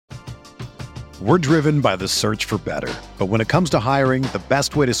We're driven by the search for better. But when it comes to hiring, the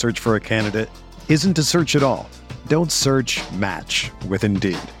best way to search for a candidate isn't to search at all. Don't search, match with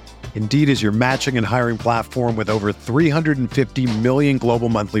Indeed. Indeed is your matching and hiring platform with over 350 million global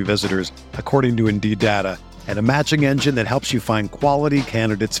monthly visitors, according to Indeed data, and a matching engine that helps you find quality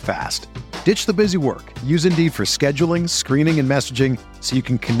candidates fast. Ditch the busy work. Use Indeed for scheduling, screening, and messaging so you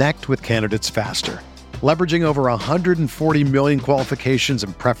can connect with candidates faster. Leveraging over 140 million qualifications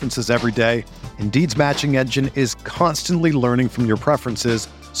and preferences every day, Indeed's matching engine is constantly learning from your preferences,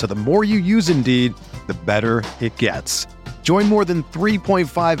 so the more you use Indeed, the better it gets. Join more than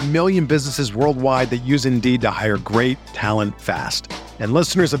 3.5 million businesses worldwide that use Indeed to hire great talent fast. And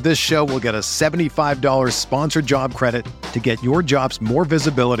listeners of this show will get a $75 sponsored job credit to get your jobs more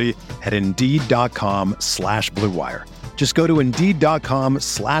visibility at Indeed.com/Blue Wire. Just go to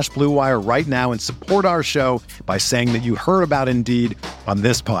Indeed.com/Blue Wire right now and support our show by saying that you heard about Indeed on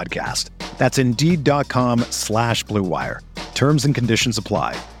this podcast. That's Indeed.com/Blue Wire. Terms and conditions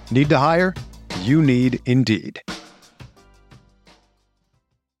apply. Need to hire? You need Indeed.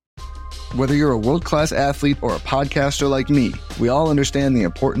 Whether you're a world-class athlete or a podcaster like me, we all understand the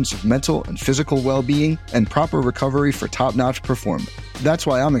importance of mental and physical well-being and proper recovery for top-notch performance. That's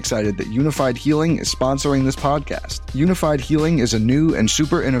why I'm excited that Unified Healing is sponsoring this podcast. Unified Healing is a new and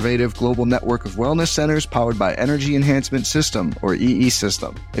super innovative global network of wellness centers powered by Energy Enhancement System, or EE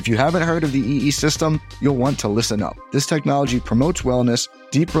System. If you haven't heard of the EE System, you'll want to listen up. This technology promotes wellness,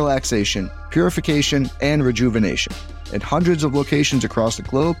 deep relaxation, purification, and rejuvenation. At hundreds of locations across the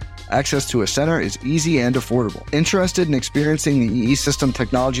globe, access to a center is easy and affordable. Interested in experiencing the EE System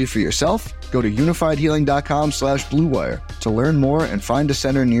technology for yourself? Go to unifiedhealing.com/Blue Wire to learn more and find a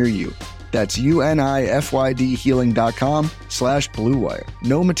center near you. That's UNIFYDhealing.com/Blue Wire.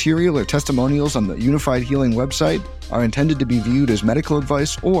 No material or testimonials on the Unified Healing website are intended to be viewed as medical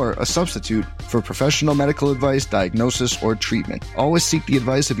advice or a substitute for professional medical advice, diagnosis, or treatment. Always seek the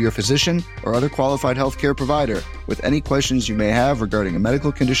advice of your physician or other qualified healthcare provider with any questions you may have regarding a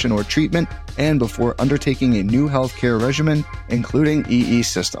medical condition or treatment and before undertaking a new healthcare regimen, including EE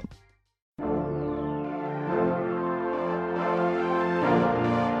System.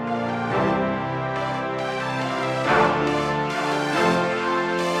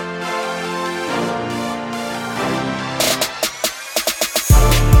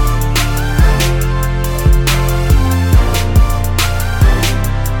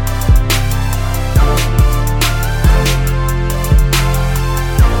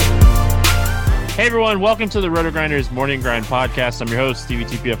 Hey everyone, welcome to the RotoGrinders Morning Grind Podcast. I'm your host, Stevie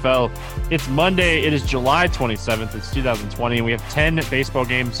TPFL. It's Monday. It is July 27th. It's 2020, and we have 10 baseball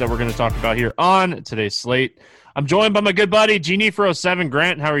games that we're going to talk about here on today's slate. I'm joined by my good buddy, Genie407.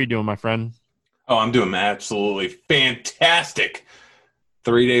 Grant, how are you doing, my friend? Oh, I'm doing absolutely fantastic.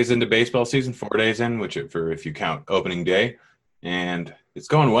 3 days into baseball season, 4 days in, which if you count opening day, and it's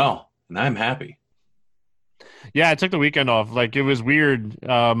going well, and I'm happy. Yeah, I took the weekend off. Like, it was weird.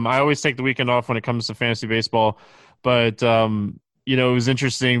 I always take the weekend off when it comes to fantasy baseball, but it was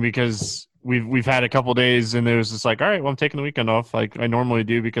interesting because we've had a couple days, and it was just like, all right, well, I'm taking the weekend off like I normally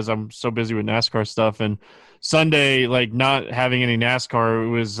do because I'm so busy with NASCAR stuff. And Sunday, like, not having any NASCAR,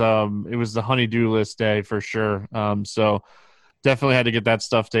 it was the honey-do list day for sure. So definitely had to get that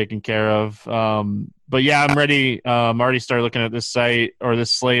stuff taken care of. But yeah, I'm ready. I already started looking at this slate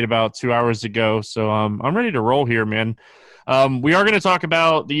about 2 hours ago. So I'm ready to roll here, man. We are going to talk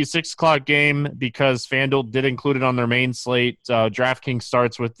about the 6 o'clock game because FanDuel did include it on their main slate. DraftKings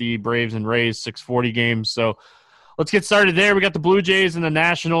starts with the Braves and Rays 6:40 game. So let's get started there. We got the Blue Jays and the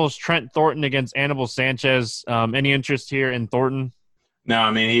Nationals. Trent Thornton against Anibal Sanchez. Any interest here in Thornton? No,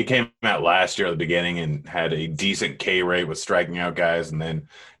 I mean, he came out last year at the beginning and had a decent K rate with striking out guys and then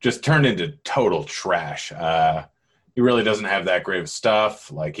just turned into total trash. He really doesn't have that great of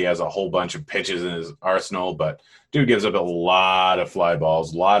stuff. Like, he has a whole bunch of pitches in his arsenal, but dude gives up a lot of fly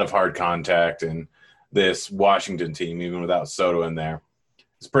balls, a lot of hard contact, and this Washington team, even without Soto in there,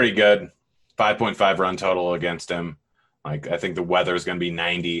 is pretty good. 5.5 run total against him. Like, I think the weather is going to be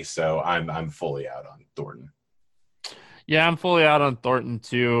 90, so I'm fully out on Thornton. Yeah, I'm fully out on Thornton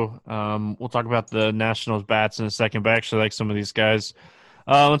too. We'll talk about the Nationals bats in a second, but I actually like some of these guys.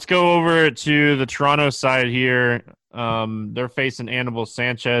 Let's go over to the Toronto side here. They're facing Anibal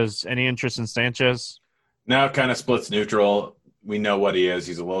Sanchez. Any interest in Sanchez? No, kind of splits neutral. We know what he is.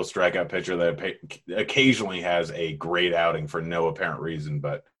 He's a low strikeout pitcher that occasionally has a great outing for no apparent reason,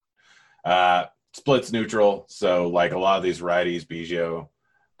 but splits neutral. So, like, a lot of these righties, Biggio,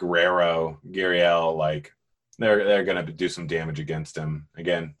 Guerrero, Gurriel, like, they're going to do some damage against him.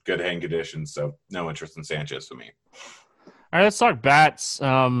 Again, good hitting conditions, so no interest in Sanchez for me. All right, let's talk bats.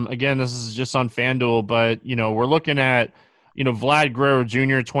 Again, this is just on FanDuel, but we're looking at Vlad Guerrero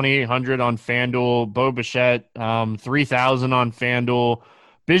Jr. 2,800 on FanDuel, Bo Bichette 3,000 on FanDuel.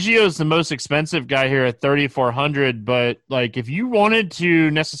 Biggio is the most expensive guy here at 3,400, but like if you wanted to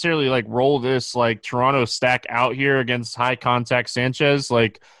necessarily like roll this like Toronto stack out here against high contact Sanchez,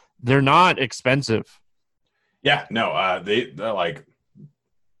 like they're not expensive. Yeah, no, they're like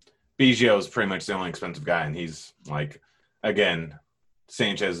Biggio is pretty much the only expensive guy, and he's like, again,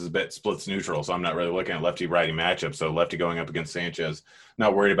 Sanchez is a bit splits neutral, so I'm not really looking at lefty-righty matchups. So lefty going up against Sanchez,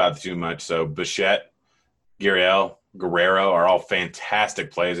 not worried about it too much. So Bichette, Gurriel, Guerrero are all fantastic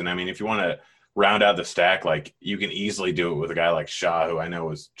plays, and I mean, if you want to round out the stack, like you can easily do it with a guy like Shaw, who I know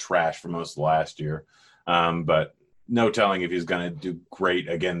was trash for most of last year, but no telling if he's going to do great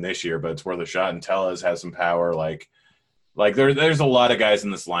again this year. But it's worth a shot. And Tellez has some power, Like there's a lot of guys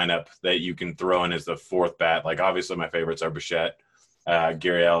in this lineup that you can throw in as the fourth bat. Like obviously my favorites are Bichette,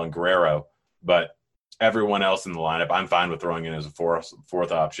 Gurriel, and Guerrero, but everyone else in the lineup I'm fine with throwing in as a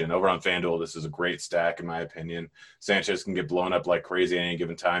fourth option. Over on FanDuel, this is a great stack in my opinion. Sanchez can get blown up like crazy at any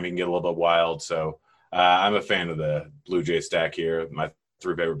given time. He can get a little bit wild. So I'm a fan of the Blue Jay stack here. My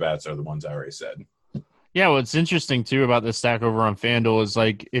three favorite bats are the ones I already said. Yeah, what's interesting too about this stack over on FanDuel is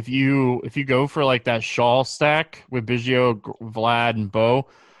like if you go for like that Shaw stack with Biggio, Vlad, and Bo,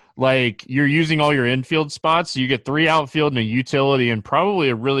 like you're using all your infield spots. So you get 3 outfield and a utility and probably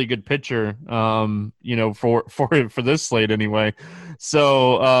a really good pitcher, for this slate anyway.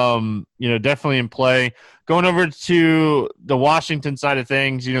 So definitely in play. Going over to the Washington side of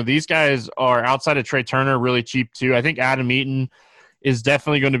things, these guys are outside of Trey Turner really cheap too. I think Adam Eaton is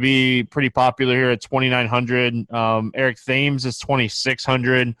definitely going to be pretty popular here at 2,900. Eric Thames is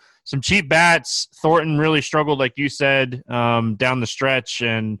 2,600. Some cheap bats. Thornton really struggled, like you said, down the stretch.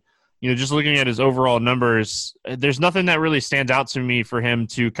 And, just looking at his overall numbers, there's nothing that really stands out to me for him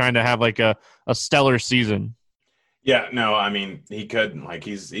to kind of have like a stellar season. Yeah, no, I mean, he could, like,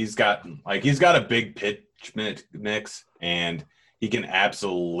 he's got a big pitch mix, and he can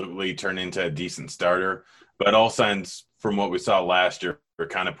absolutely turn into a decent starter. But all signs from what we saw last year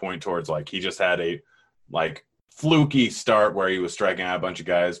kind of point towards like he just had a like fluky start where he was striking out a bunch of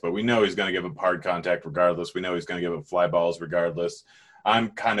guys, but we know he's going to give up hard contact regardless. We know he's going to give up fly balls regardless. I'm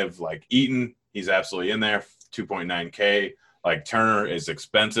kind of like Eaton. He's absolutely in there, 2.9K. Like Turner is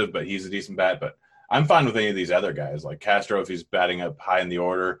expensive, but he's a decent bat. But I'm fine with any of these other guys. Like Castro, if he's batting up high in the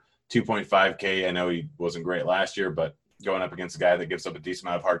order, 2.5K. I know he wasn't great last year, but going up against a guy that gives up a decent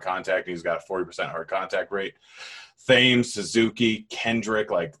amount of hard contact, and he's got a 40% hard contact rate. Thames, Suzuki,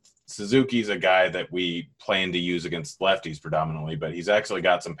 Kendrick, like Suzuki's a guy that we plan to use against lefties predominantly, but he's actually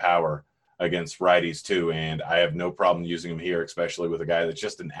got some power against righties too, and I have no problem using him here, especially with a guy that's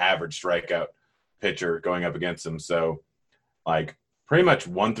just an average strikeout pitcher going up against him. So, like, pretty much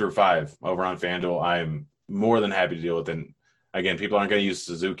 1 through 5 over on FanDuel, I'm more than happy to deal with. And again, people aren't going to use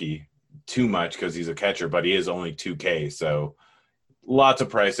Suzuki too much because he's a catcher, but he is only 2K, so lots of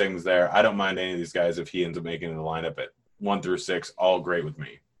pricings there. I don't mind any of these guys if he ends up making the lineup at 1 through 6. All great with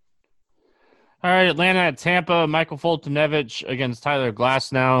me. All right, Atlanta at Tampa. Michael Foltynewicz against Tyler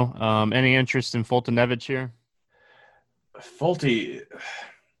Glasnow. Any interest in Foltynewicz here? Folty,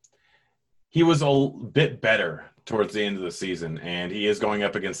 he was a bit better towards the end of the season, and he is going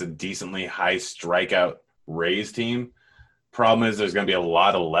up against a decently high strikeout Rays team. Problem is there's going to be a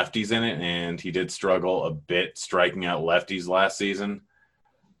lot of lefties in it, and he did struggle a bit striking out lefties last season.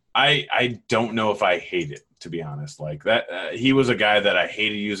 I don't know if I hate it, to be honest. Like that, he was a guy that I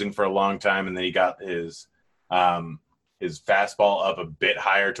hated using for a long time, and then he got his fastball up a bit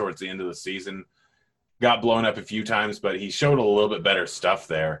higher towards the end of the season. Got blown up a few times, but he showed a little bit better stuff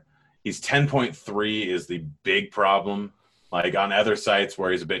there. He's 10.3 is the big problem. Like on other sites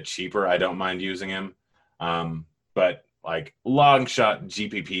where he's a bit cheaper, I don't mind using him. But like long shot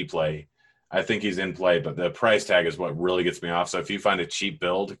GPP play, I think he's in play, but the price tag is what really gets me off. So if you find a cheap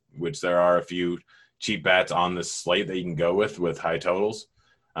build, which there are a few cheap bats on this slate that you can go with high totals,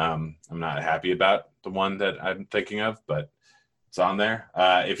 I'm not happy about the one that I'm thinking of, but it's on there.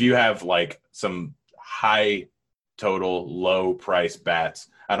 If you have like some high total, low price bats,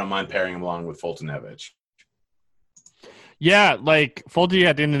 I don't mind pairing them along with Foltynewicz. Yeah, like Folty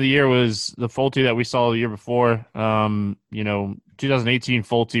at the end of the year was the Folty that we saw the year before. 2018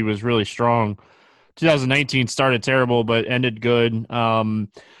 Folty was really strong. 2019 started terrible, but ended good.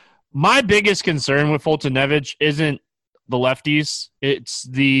 My biggest concern with Foltynewicz isn't the lefties. It's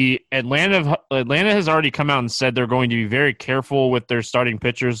the Atlanta has already come out and said they're going to be very careful with their starting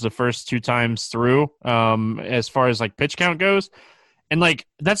pitchers the first 2 times through, as far as like pitch count goes. And like,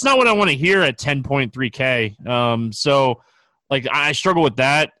 that's not what I want to hear at 10.3K. So like I struggle with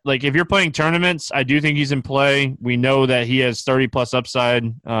that. Like if you're playing tournaments, I do think he's in play. We know that he has 30+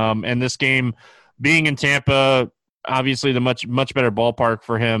 upside. And this game being in Tampa, obviously the much better ballpark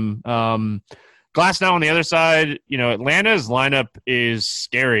for him. Glasnow on the other side, Atlanta's lineup is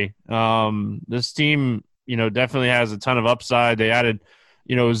scary. This team, definitely has a ton of upside. They added,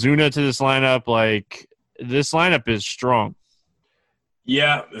 Zuna to this lineup. Like this lineup is strong.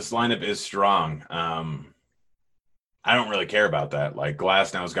 Yeah, this lineup is strong. I don't really care about that. Like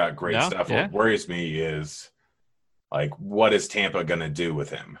Glasnow's got great stuff. Yeah. What worries me is like, what is Tampa going to do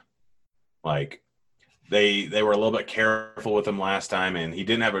with him? Like they were a little bit careful with him last time, and he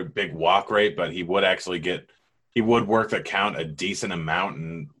didn't have a big walk rate, but he would work the count a decent amount,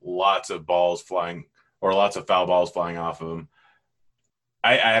 and lots of foul balls flying off of him.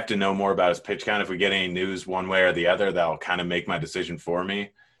 I have to know more about his pitch count. If we get any news one way or the other, that'll kind of make my decision for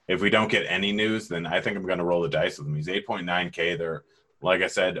me. If we don't get any news, then I think I'm going to roll the dice with him. He's 8.9K. There, like I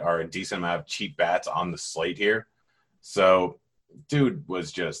said, are a decent amount of cheap bats on the slate here. So, dude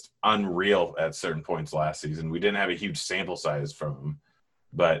was just unreal at certain points last season. We didn't have a huge sample size from him,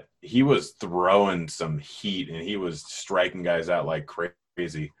 but he was throwing some heat, and he was striking guys out like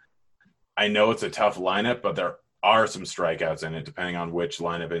crazy. I know it's a tough lineup, but there are some strikeouts in it, depending on which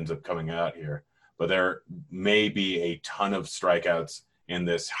lineup ends up coming out here. But there may be a ton of strikeouts in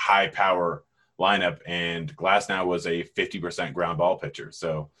this high power lineup, and Glasnow was a 50% ground ball pitcher.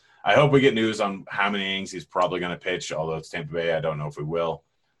 So I hope we get news on how many innings he's probably going to pitch, although it's Tampa Bay. I don't know if we will.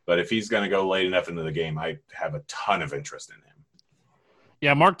 But if he's going to go late enough into the game, I have a ton of interest in him.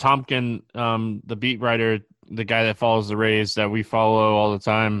 Yeah, Mark Tompkin, the beat writer, the guy that follows the Rays that we follow all the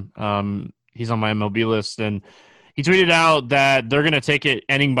time, he's on my MLB list, and he tweeted out that they're going to take it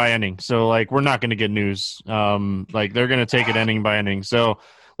inning by inning. So, like, we're not going to get news. Like, they're going to take it inning by inning. So,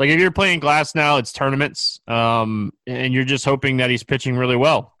 like, if you're playing Glasnow, it's tournaments, and you're just hoping that he's pitching really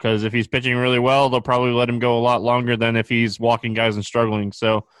well. Because if he's pitching really well, they'll probably let him go a lot longer than if he's walking guys and struggling.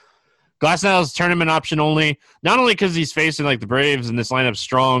 So, Glasnow's tournament option only, not only because he's facing, like, the Braves and this lineup's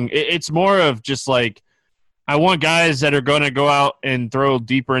strong. It's more of just, like, I want guys that are going to go out and throw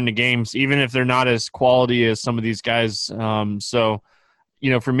deeper into games, even if they're not as quality as some of these guys. So,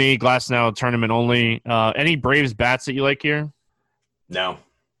 for me, Glasnow tournament only. Any Braves bats that you like here? No.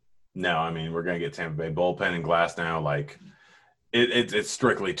 I mean, we're going to get Tampa Bay bullpen and Glasnow. Like, it's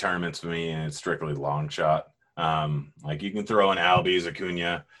strictly tournaments for me, and it's strictly long shot. Like, you can throw in Albies,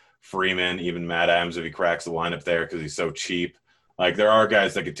 Acuna, Freeman, even Matt Adams if he cracks the lineup there because he's so cheap. Like, there are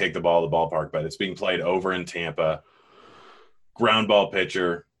guys that could take the ball to the ballpark, but it's being played over in Tampa. Ground ball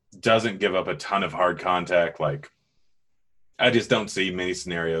pitcher, doesn't give up a ton of hard contact. Like, I just don't see many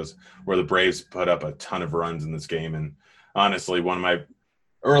scenarios where the Braves put up a ton of runs in this game. And honestly, one of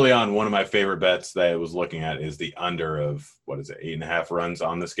my favorite bets that I was looking at is the under of, 8.5 runs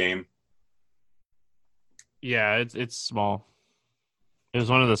on this game. Yeah, it's small. It was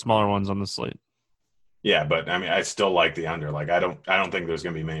one of the smaller ones on the slate. Yeah, but I mean, I still like the under. Like, I don't think there's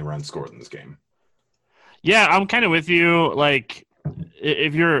going to be many runs scored in this game. Yeah, I'm kind of with you. Like,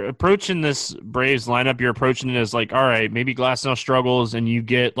 if you're approaching this Braves lineup, you're approaching it as like, all right, maybe Glasnow struggles and you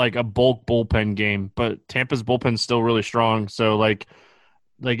get like a bulk bullpen game, but Tampa's bullpen's still really strong. So like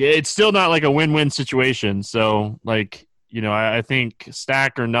it's still not like a win-win situation. So like, I think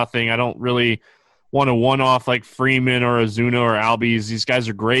stack or nothing. I don't really want to one-off like Freeman or Ozuna or Albies. These guys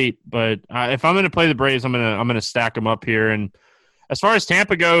are great, but if I'm going to play the Braves, I'm going to stack them up here. And as far as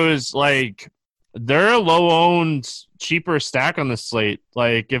Tampa goes, like they're a low-owned, cheaper stack on the slate.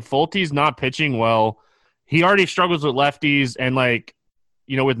 Like if Fulte's not pitching well, he already struggles with lefties, and like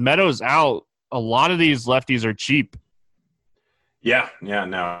with Meadows out, a lot of these lefties are cheap. Yeah.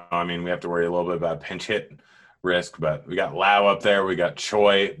 No, I mean we have to worry a little bit about pinch hit risk, but we got Lau up there, we got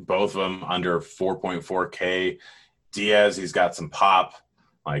Choi, both of them under 4.4K. Diaz, he's got some pop.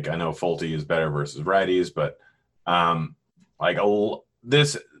 Like I know Fulte is better versus righties, but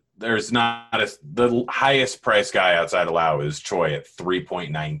there's not the highest price guy outside of Lau is Choi at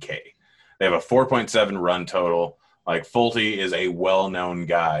 3.9K. They have a 4.7 run total. Like Fulte is a well-known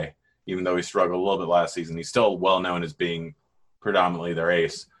guy, even though he struggled a little bit last season. He's still well-known as being predominantly their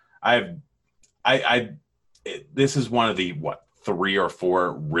ace. This is one of the 3 or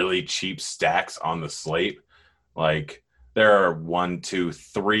 4 really cheap stacks on the slate. Like there are 1, 2,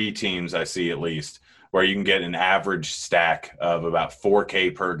 3 teams I see at least where you can get an average stack of about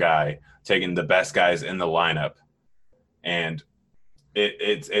 4K per guy, taking the best guys in the lineup. And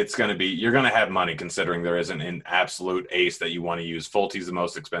it's going to be, you're going to have money considering there isn't an absolute ace that you want to use. Fulte's the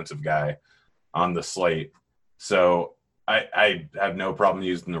most expensive guy on the slate. So I have no problem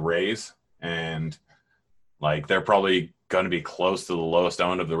using the Rays, and like they're probably going to be close to the lowest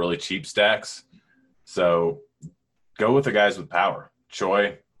owned of the really cheap stacks. So go with the guys with power.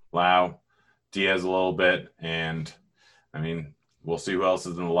 Choi, Lau, Diaz a little bit, and I mean, we'll see who else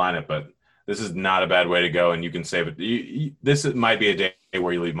is in the lineup, but this is not a bad way to go, and you can save it. This might be a day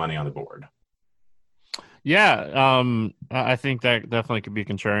where you leave money on the board. Yeah, I think that definitely could be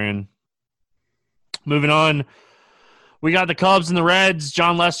contrarian. Moving on, we got the Cubs and the Reds.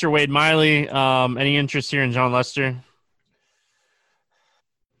 John Lester, Wade Miley. Any interest here in John Lester?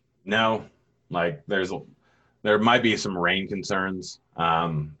 No, like there might be some rain concerns,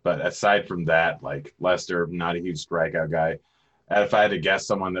 but aside from that, like Lester, not a huge strikeout guy. If I had to guess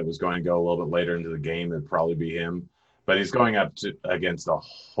someone that was going to go a little bit later into the game, it'd probably be him. But he's going up against a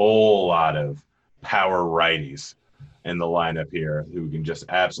whole lot of power righties in the lineup here who can just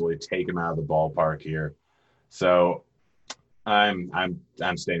absolutely take him out of the ballpark here. So I'm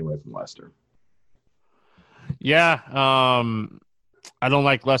staying away from Lester. Yeah, I don't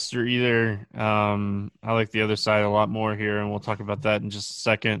like Lester either. I like the other side a lot more here, and we'll talk about that in just a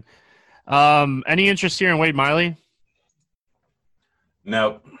second. Any interest here in Wade Miley?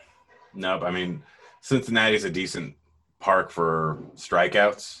 Nope. I mean, Cincinnati's a decent park for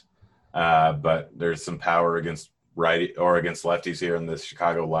strikeouts, but there's some power against righty or against lefties here in this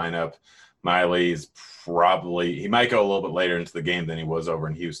Chicago lineup. Miley's he might go a little bit later into the game than he was over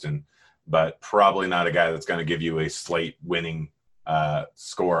in Houston, but probably not a guy that's going to give you a slate winning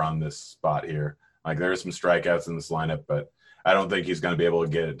score on this spot here. Like, there's some strikeouts in this lineup, but I don't think he's going to be able to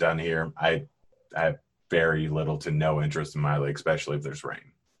get it done here. I have very little to no interest in Miley, especially if there's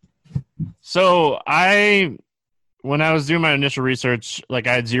rain. So when I was doing my initial research, like,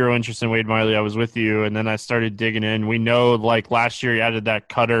 I had zero interest in Wade Miley. I was with you, and then I started digging in. We know, like, last year he added that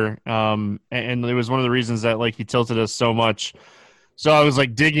cutter, and it was one of the reasons that, like, he tilted us so much. So I was,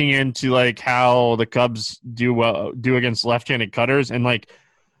 like, digging into, like, how the Cubs do against left-handed cutters, and, like,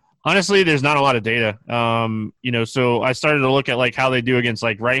 honestly, there's not a lot of data. So I started to look at, like, how they do against,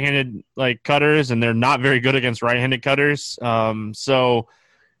 like, right-handed, like, cutters, and they're not very good against right-handed cutters. So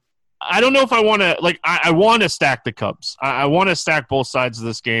I don't know if I want to, like, I want to stack the Cubs. I want to stack both sides of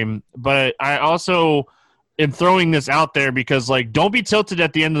this game, but I also am throwing this out there because, like, don't be tilted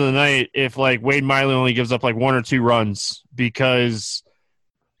at the end of the night if, like, Wade Miley only gives up, like, 1 or 2 runs because,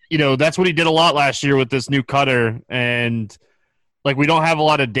 that's what he did a lot last year with this new cutter, and – like, we don't have a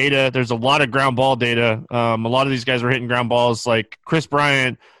lot of data. There's a lot of ground ball data. A lot of these guys were hitting ground balls. Like Chris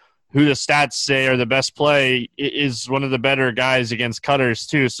Bryant, who the stats say are the best play, is one of the better guys against cutters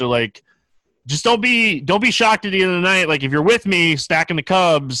too. So, like, just don't be shocked at the end of the night. Like, if you're with me stacking the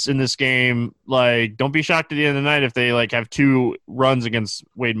Cubs in this game, like, don't be shocked at the end of the night if they, like, have 2 runs against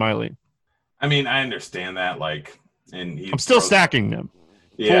Wade Miley. I mean, I understand that. Like, and I'm still stacking them.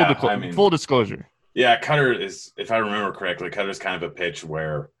 Yeah, full disclosure. Yeah, cutter is, if I remember correctly, cutter is kind of a pitch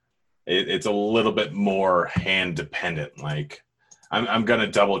where it's a little bit more hand dependent. Like, I'm going to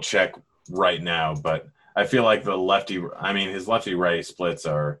double check right now, but I feel like his lefty righty splits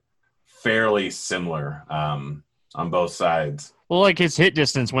are fairly similar on both sides. Well, like, his hit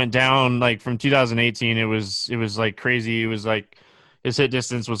distance went down, like, from 2018. It was like crazy. It was like his hit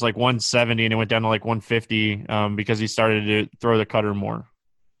distance was like 170 and it went down to like 150 because he started to throw the cutter more.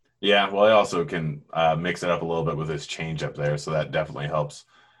 Yeah, well, he also can mix it up a little bit with his changeup there, so that definitely helps.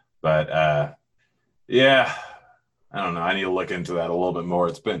 But yeah, I don't know. I need to look into that a little bit more.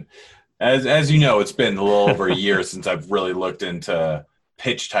 It's been, as you know, it's been a little over a year since I've really looked into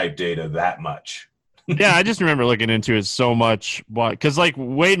pitch type data that much. Yeah, I just remember looking into it so much, because, like,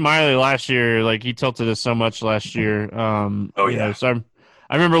 Wade Miley last year, like, he tilted us so much last year. So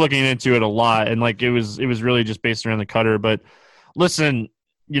I remember looking into it a lot, and, like, it was really just based around the cutter. But listen.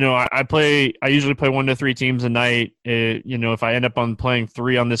 I usually play 1 to 3 teams a night. If I end up on playing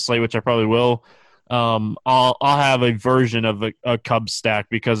 3 on this slate, which I probably will, I'll have a version of a Cubs stack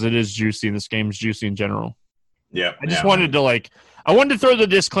because it is juicy and this game's juicy in general. Yeah. I just wanted to throw the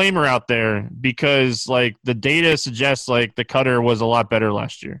disclaimer out there because, like, the data suggests, like, the cutter was a lot better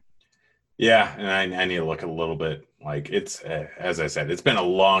last year. Yeah, and I need to look a little bit. Like, it's, as I said, it's been a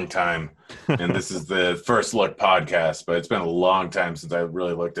long time, and this is the First Look podcast, but it's been a long time since I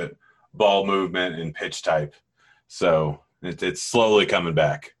really looked at ball movement and pitch type. So it's slowly coming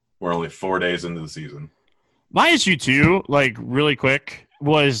back. We're only 4 days into the season. My issue, too, like, really quick,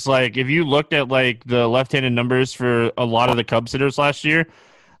 was, like, if you looked at, like, the left-handed numbers for a lot of the Cubs hitters last year,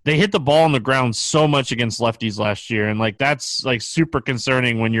 they hit the ball on the ground so much against lefties last year, and, like, that's, like, super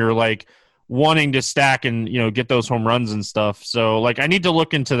concerning when you're, like, wanting to stack and, get those home runs and stuff. So, like, I need to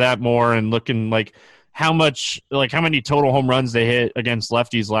look into that more and look in, like, how many total home runs they hit against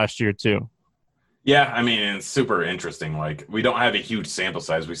lefties last year too. Yeah, I mean, it's super interesting. Like, we don't have a huge sample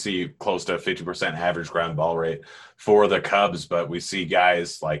size. We see close to 50% average ground ball rate for the Cubs, but we see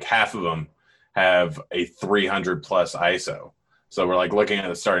guys like half of them have a 300 plus ISO. So we're like looking at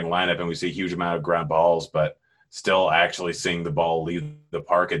the starting lineup and we see a huge amount of ground balls, but still actually seeing the ball leave the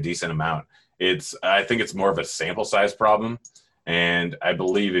park a decent amount. I think it's more of a sample size problem. And I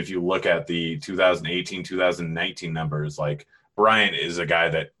believe if you look at the 2018, 2019 numbers, like Bryant is a guy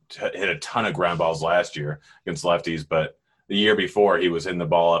that hit a ton of ground balls last year against lefties, but the year before he was hitting the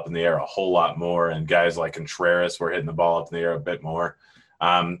ball up in the air a whole lot more, and guys like Contreras were hitting the ball up in the air a bit more.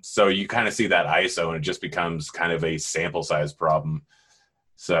 So you kind of see that ISO, and it just becomes kind of a sample size problem.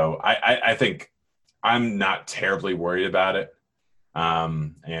 So I think I'm not terribly worried about it.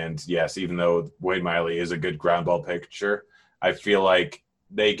 And yes, even though Wade Miley is a good ground ball pitcher, I feel like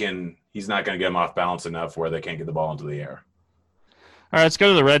he's not going to get him off balance enough where they can't get the ball into the air. All right, let's go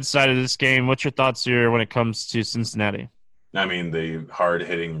to the Reds side of this game. What's your thoughts here when it comes to Cincinnati? I mean, the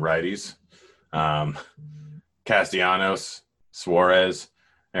hard-hitting righties. Castellanos, Suarez,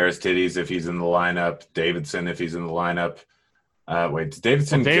 Aristides if he's in the lineup, Davidson if he's in the lineup.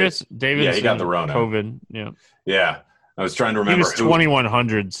 Davidson? Davidson, yeah, he got the Rona. COVID, yeah. Yeah, I was trying to remember. He was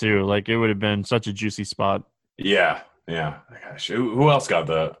 2,100 too. Like, it would have been such a juicy spot. Yeah. Gosh, who else got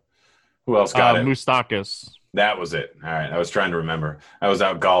it? Moustakas. That was it. All right. I was trying to remember. I was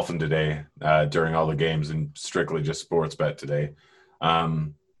out golfing today during all the games and strictly just sports bet today.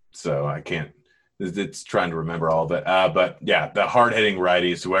 So I can't – it's trying to remember all of it. But, yeah, the hard-hitting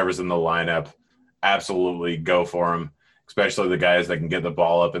righties, whoever's in the lineup, absolutely go for them, especially the guys that can get the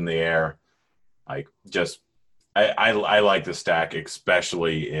ball up in the air. Like, just I like the stack,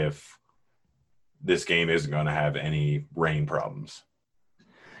 especially if this game isn't going to have any rain problems.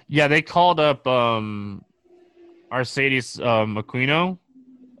 Yeah, they called up Arcadius Aquino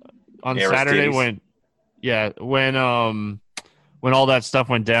on Saturday when all that stuff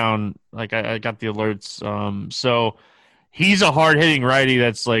went down. Like, I got the alerts. So he's a hard hitting righty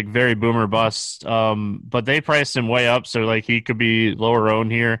that's like very boomer bust. But they priced him way up, so like he could be lower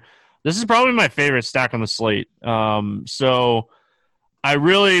owned here. This is probably my favorite stack on the slate. So I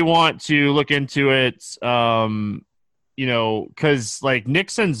really want to look into it. Because like Nick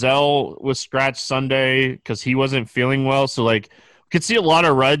Senzel was scratched Sunday because he wasn't feeling well. So like we could see a lot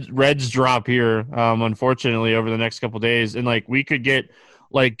of Reds drop here, unfortunately, over the next couple of days. And like we could get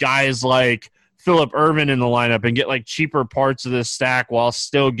like guys like Phillip Ervin in the lineup and get like cheaper parts of this stack while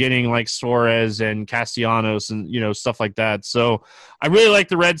still getting like Suarez and Castellanos and, stuff like that. So I really like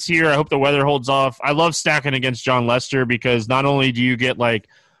the Reds here. I hope the weather holds off. I love stacking against John Lester because not only do you get like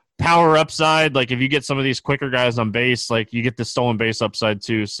power upside, like if you get some of these quicker guys on base, like you get the stolen base upside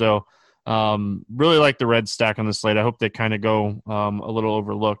too. So really like the Red stack on the slate. I hope they kind of go a little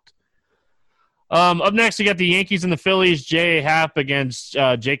overlooked. Up next, we got the Yankees and the Phillies. Jay Happ against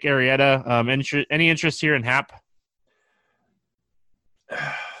Jake Arrieta. Any interest here in Happ?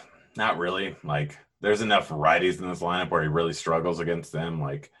 Not really. Like, there's enough righties in this lineup where he really struggles against them.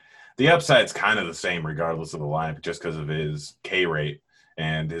 Like, the upside's kind of the same regardless of the lineup just because of his K rate.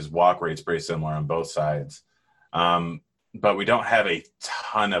 And his walk rate's pretty similar on both sides. But we don't have a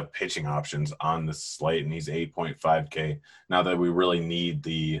ton of pitching options on the slate, and he's 8.5K. Now that we really need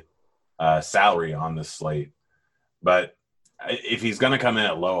the salary on the slate. But if he's going to come in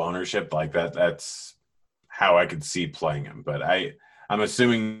at low ownership like that, that's how I could see playing him. But I'm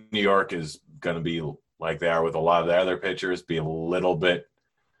assuming New York is going to be like they are with a lot of the other pitchers, be a little bit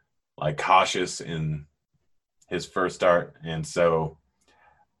like cautious in his first start. And so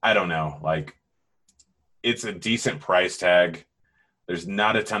I don't know, like it's a decent price tag. There's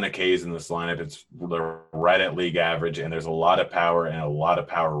not a ton of Ks in this lineup. It's right at league average, and there's a lot of power and a lot of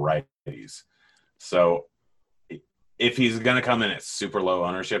power righties. So if he's going to come in at super low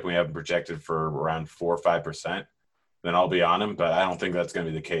ownership, we have him projected for around 4 or 5%, then I'll be on him. But I don't think that's going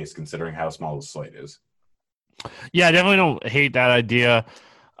to be the case considering how small the slate is. Yeah, I definitely don't hate that idea.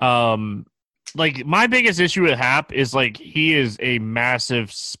 Like my biggest issue with Happ is like he is a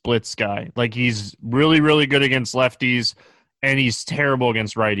massive splits guy. Like he's really, really good against lefties and he's terrible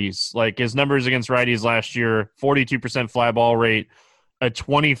against righties. Like his numbers against righties last year, 42% fly ball rate, a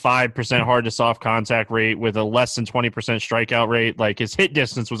 25% hard to soft contact rate with a less than 20% strikeout rate. Like his hit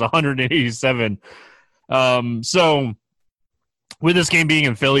distance was 187. So with this game being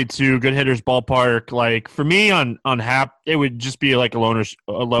in Philly too, good hitters ballpark, like for me on Happ, it would just be like a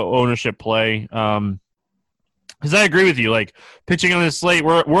low ownership play. Because I agree with you, like pitching on this slate,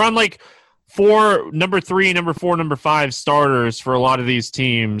 we're on like number 3, number 4, number 5 starters for a lot of these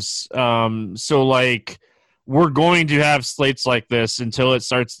teams. So like we're going to have slates like this until it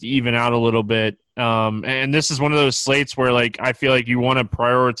starts to even out a little bit. And this is one of those slates where, like, I feel like you want to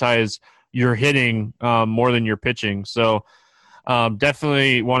prioritize your hitting more than your pitching. So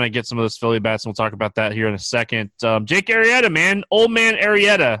definitely want to get some of those Philly bats, and we'll talk about that here in a second. Jake Arrieta, man, old man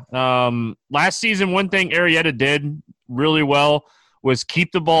Arrieta. Last season, one thing Arrieta did really well was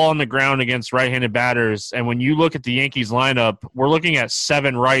keep the ball on the ground against right-handed batters. And when you look at the Yankees lineup, we're looking at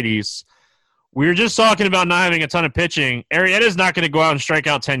 7 righties. We were just talking about not having a ton of pitching. Arrieta's not going to go out and strike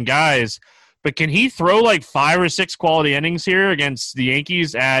out 10 guys, but can he throw like 5 or 6 quality innings here against the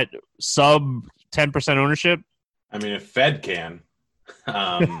Yankees at sub 10% ownership? I mean, if Fed can.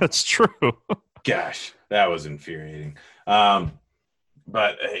 That's true. Gosh, that was infuriating.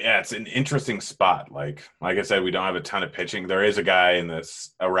 But yeah, it's an interesting spot. Like I said, we don't have a ton of pitching. There is a guy in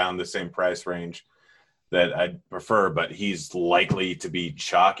this around the same price range that I'd prefer, but he's likely to be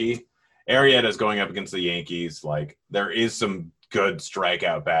chalky. Arrieta is going up against the Yankees. Like, there is some good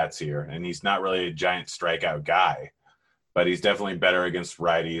strikeout bats here, and he's not really a giant strikeout guy, but he's definitely better against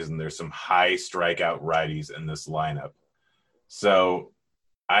righties, and there's some high strikeout righties in this lineup. So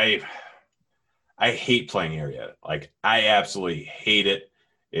I hate playing Arrieta. Like, I absolutely hate it.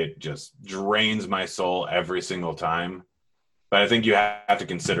 It just drains my soul every single time. But I think you have to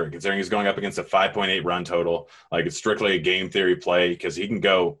consider it, considering he's going up against a 5.8 run total. Like, it's strictly a game theory play because he can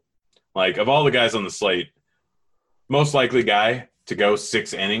go, like, of all the guys on the slate, most likely guy to go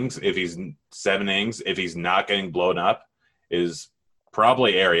 6 innings, if he's 7 innings, if he's not getting blown up, is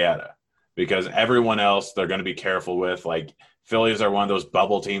probably Arrieta, because everyone else they're going to be careful with. Like, Phillies are one of those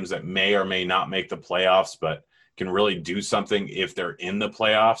bubble teams that may or may not make the playoffs, but can really do something if they're in the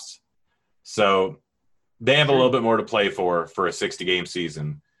playoffs. So they have a little bit more to play for a 60-game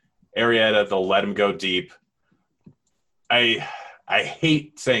season. Arrieta, they'll let him go deep. I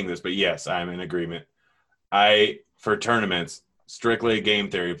hate saying this, but yes, I'm in agreement. For tournaments, strictly a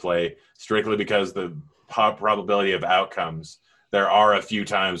game theory play, strictly because the probability of outcomes, there are a few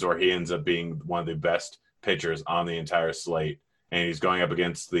times where he ends up being one of the best pitchers on the entire slate, and he's going up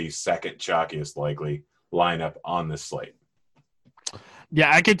against the second chalkiest likely lineup on this slate. Yeah,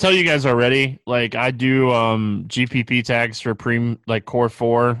 I could tell you guys already. Like, I do GPP tags for Core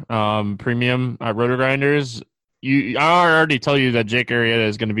 4 premium at Roto Grinders. I already tell you that Jake Arrieta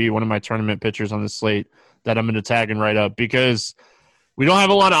is going to be one of my tournament pitchers on the slate that I'm going to tag and write up, because we don't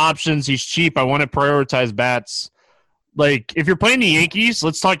have a lot of options. He's cheap. I want to prioritize bats. Like, if you're playing the Yankees,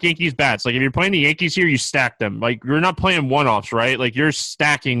 let's talk Yankees bats. Like, if you're playing the Yankees here, you stack them. Like, you're not playing one-offs, right? Like, you're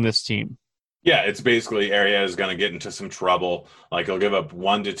stacking this team. Yeah, it's basically Arrieta is going to get into some trouble. Like, he'll give up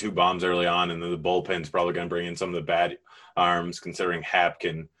 1 to 2 bombs early on, and then the bullpen's probably going to bring in some of the bad arms, considering Happ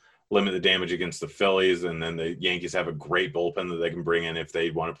can limit the damage against the Phillies, and then the Yankees have a great bullpen that they can bring in if they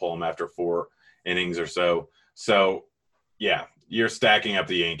want to pull them after 4 innings or so. So, yeah, you're stacking up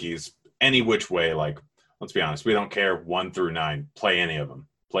the Yankees any which way. Like, let's be honest, we don't care 1 through 9. Play any of them.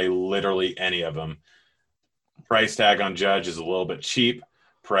 Play literally any of them. Price tag on Judge is a little bit cheap.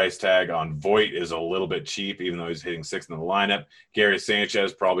 Price tag on Voit is a little bit cheap, even though he's hitting 6th in the lineup. Gary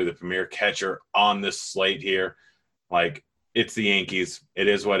Sanchez, probably the premier catcher on this slate here. Like, it's the Yankees. It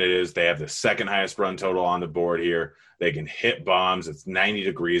is what it is. They have the second highest run total on the board here. They can hit bombs. It's 90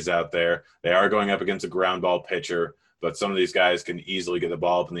 degrees out there. They are going up against a ground ball pitcher, but some of these guys can easily get the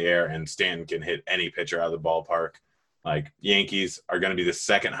ball up in the air, and Stanton can hit any pitcher out of the ballpark. Like, Yankees are going to be the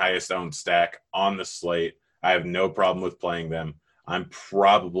second highest owned stack on the slate. I have no problem with playing them. I'm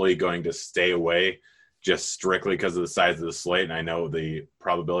probably going to stay away just strictly because of the size of the slate, and I know the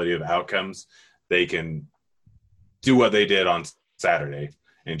probability of outcomes. They can do what they did on Saturday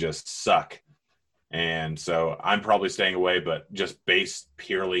and just suck. And so I'm probably staying away, but just based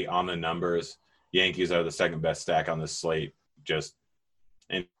purely on the numbers, Yankees are the second best stack on this slate, just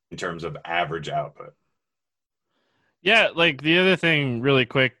in terms of average output. Yeah, like, the other thing really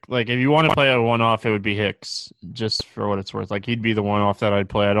quick, like, if you want to play a one-off, it would be Hicks, just for what it's worth. Like, he'd be the one-off that I'd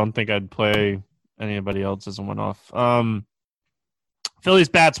play. I don't think I'd play anybody else as a one-off. Phillies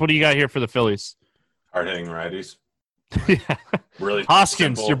bats, what do you got here for the Phillies? Hard-hitting righties. Yeah. Really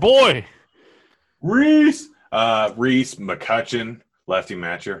Hoskins, simple. your boy. Reese McCutchen, lefty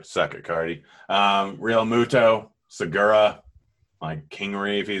matcher, suck it, Cardi. Real Muto, Segura, like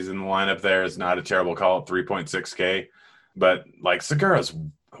Kingery, if he's in the lineup there, is not a terrible call at 3.6K. But, like, Segura's,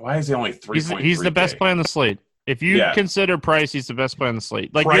 why is he only 3.3K? He's the best play on the slate. If you consider Price, he's the best play on the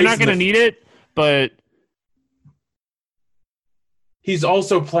slate. Like, Price, you're not going to need it, but he's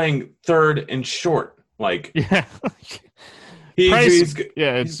also playing third and short. Like, yeah. he's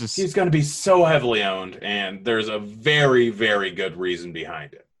just going to be so heavily owned, and there's a very, very good reason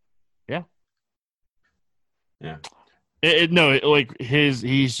behind it. Yeah. Yeah.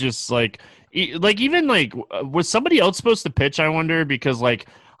 He's just like, Even like, was somebody else supposed to pitch? I wonder, because like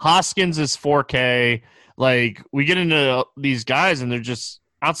Hoskins is 4K. Like, we get into these guys and they're just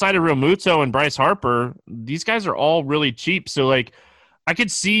outside of Real Muto and Bryce Harper. These guys are all really cheap. So like, I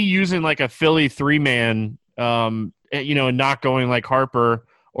could see using like a Philly 3-man, and not going like Harper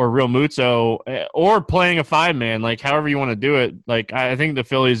or Real Muto, or playing a 5-man, like however you want to do it. Like, I think the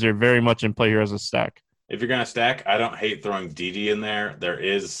Phillies are very much in play here as a stack. If you're going to stack, I don't hate throwing Didi in there. There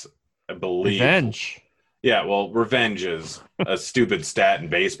is, I believe. Revenge. Yeah, well, revenge is a stupid stat in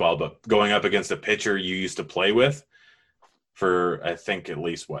baseball, but going up against a pitcher you used to play with for, I think, at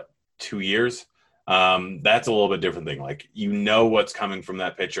least, 2 years? That's a little bit different thing. Like, what's coming from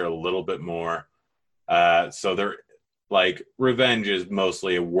that pitcher a little bit more. So revenge is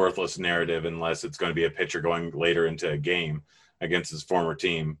mostly a worthless narrative unless it's going to be a pitcher going later into a game against his former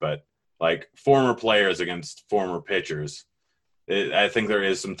team. But like former players against former pitchers, I think there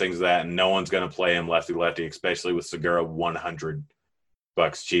is some things that no one's going to play him lefty, especially with Segura $100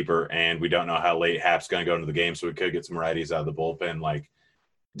 cheaper. And we don't know how late Hap's going to go into the game. So we could get some righties out of the bullpen. Like,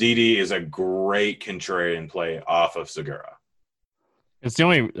 Didi is a great contrarian play off of Segura. That's the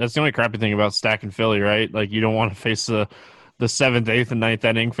only crappy thing about stacking Philly, right? Like, you don't want to face the 7th, 8th, and 9th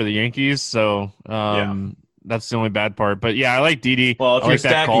inning for the Yankees. So that's the only bad part. But yeah, I like Didi. Well, if you're like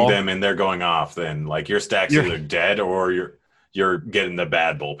stacking them and they're going off, then like your stack's either dead or you're getting the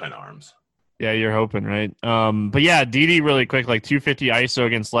bad bullpen arms. Yeah, you're hoping, right? But yeah, Didi really quick, like 250 ISO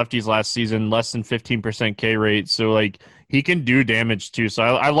against lefties last season, less than 15% K rate. So like, he can do damage too. So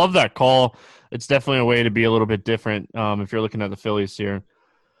I love that call. It's definitely a way to be a little bit different if you're looking at the Phillies here.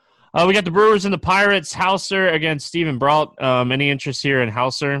 We got the Brewers and the Pirates. Hauser against Steven Brault. Any interest here in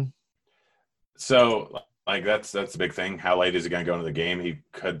Hauser? So like that's the big thing. How late is he going to go into the game? He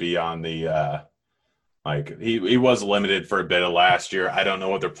could be on the he was limited for a bit of last year. I don't know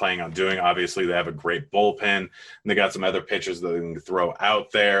what they're planning on doing. Obviously, they have a great bullpen, and they got some other pitchers that they can throw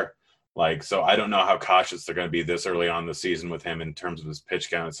out there. Like, so I don't know how cautious they're going to be this early on in the season with him in terms of his pitch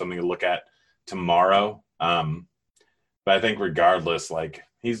count. It's something to look at tomorrow. But I think regardless, like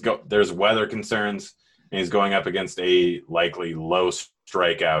there's weather concerns, and he's going up against a likely low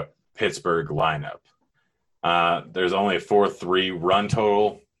strikeout Pittsburgh lineup. There's only a 4.3 run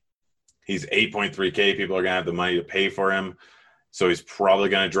total. He's 8.3K. People are going to have the money to pay for him. So he's probably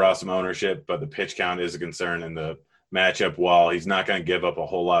going to draw some ownership, but the pitch count is a concern in the matchup. While he's not going to give up a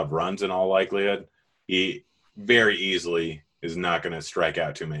whole lot of runs in all likelihood, he very easily is not going to strike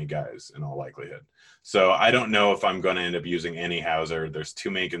out too many guys in all likelihood. So I don't know if I'm going to end up using any Hauser. There's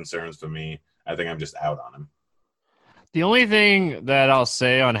too many concerns for me. I think I'm just out on him. The only thing that I'll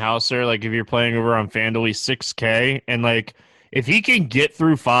say on Hauser, like if you're playing over on FanDuel, he's 6K, and like if he can get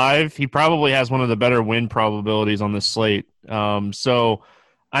through 5, he probably has one of the better win probabilities on the slate. So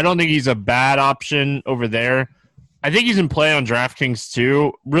I don't think he's a bad option over there. I think he's in play on DraftKings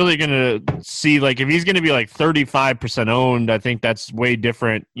too. Really going to see, like, if he's going to be like 35% owned, I think that's way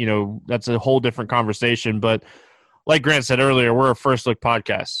different. That's a whole different conversation. But like Grant said earlier, we're a first look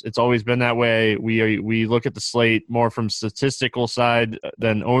podcast. It's always been that way. We look at the slate more from statistical side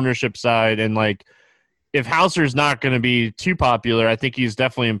than ownership side. And like, if Hauser's not going to be too popular, I think he's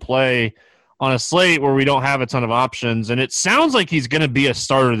definitely in play on a slate where we don't have a ton of options. And it sounds like he's going to be a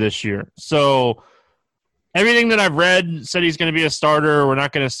starter this year. So everything that I've read said he's going to be a starter. We're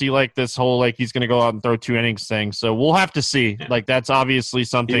not going to see like this whole, like, he's going to go out and throw 2 innings thing. So we'll have to see. Yeah. Like, that's obviously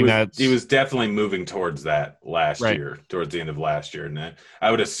something he was definitely moving towards that last year, towards the end of last year. And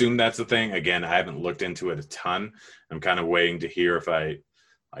I would assume that's the thing. Again, I haven't looked into it a ton. I'm kind of waiting to hear if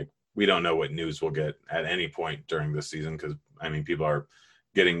we don't know what news we'll get at any point during this season. Cause I mean, people are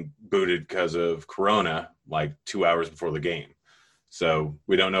getting booted because of Corona, like 2 hours before the game. So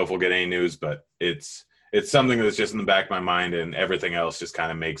we don't know if we'll get any news, but it's something that's just in the back of my mind, and everything else just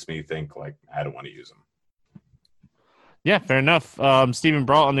kind of makes me think like I don't want to use him. Yeah, fair enough. Steven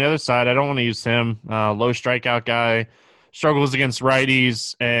Brault on the other side, I don't want to use him. Low strikeout guy, struggles against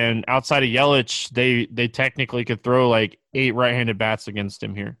righties, and outside of Yelich, they technically could throw like 8 right-handed bats against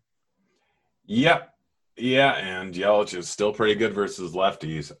him here. Yep. Yeah, and Yelich is still pretty good versus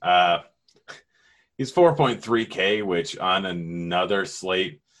lefties. He's 4.3K, which on another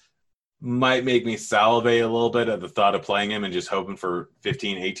slate might make me salivate a little bit at the thought of playing him and just hoping for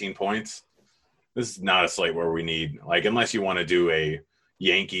 15, 18 points. This is not a slate where we need, like, unless you want to do a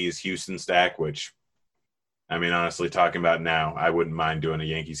Yankees-Houston stack, which, I mean, honestly, talking about now, I wouldn't mind doing a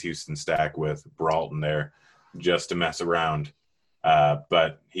Yankees-Houston stack with Brault in there just to mess around.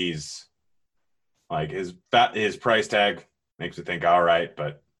 But he's, like, his price tag makes me think, all right,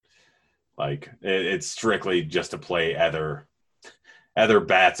 but, like, it's strictly just to play either other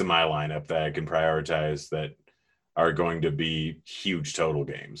bats in my lineup that I can prioritize that are going to be huge total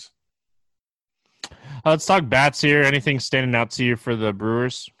games. Let's talk bats here. Anything standing out to you for the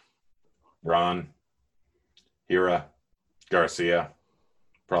Brewers? Ron, Hira, Garcia,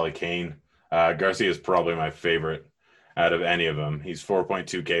 probably Kane. Garcia is probably my favorite out of any of them. He's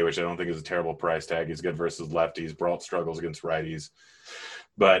 4.2K, which I don't think is a terrible price tag. He's good versus lefties. Brault struggles against righties.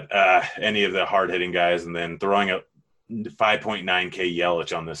 But any of the hard-hitting guys, and then throwing a 5.9K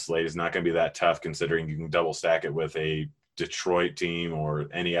Yelich on this slate is not going to be that tough, considering you can double stack it with a Detroit team or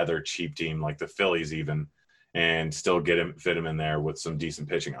any other cheap team like the Phillies even, and still fit him in there with some decent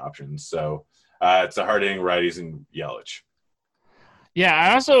pitching options. So it's a hard-hitting righties and Yelich. Yeah,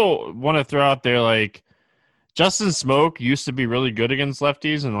 I also want to throw out there, like, Justin Smoak used to be really good against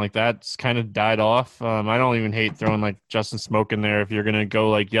lefties, and like that's kind of died off. I don't even hate throwing like Justin Smoak in there if you're gonna go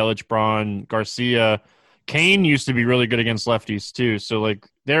like Yelich, Braun, Garcia. Kane used to be really good against lefties too. So like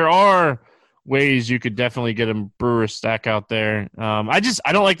there are ways you could definitely get a Brewer stack out there. I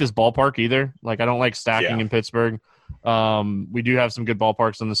don't like this ballpark either. Like I don't like stacking in Pittsburgh. We do have some good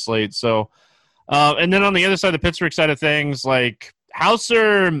ballparks on the slate. So and then on the other side, the Pittsburgh side of things, like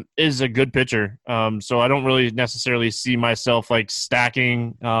Hauser is a good pitcher, so I don't really necessarily see myself like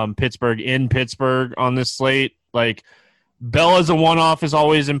stacking Pittsburgh in Pittsburgh on this slate. Like Bell as a one-off is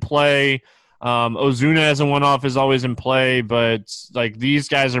always in play. Ozuna as a one-off is always in play, but like these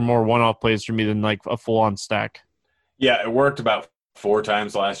guys are more one-off plays for me than like a full-on stack. Yeah, it worked about 4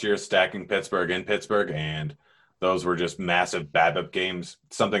 times last year stacking Pittsburgh in Pittsburgh, and those were just massive BABIP games.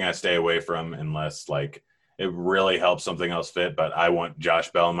 Something I stay away from unless like it really helps something else fit, but I want Josh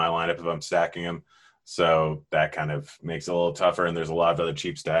Bell in my lineup if I'm stacking him. So that kind of makes it a little tougher, and there's a lot of other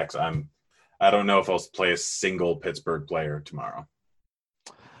cheap stacks. I don't know if I'll play a single Pittsburgh player tomorrow.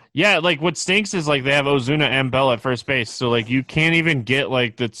 Yeah, like what stinks is like they have Ozuna and Bell at first base, so like you can't even get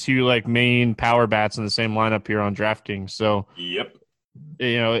like the two like main power bats in the same lineup here on DraftKings. So yep,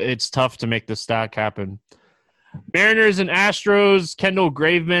 it's tough to make the stack happen. Mariners and Astros, Kendall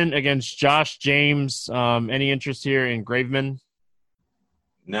Graveman against Josh James. Any interest here in Graveman?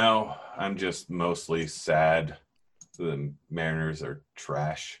 No, I'm just mostly sad the Mariners are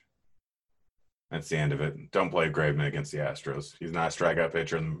trash. That's the end of it. Don't play Graveman against the Astros. He's not a strikeout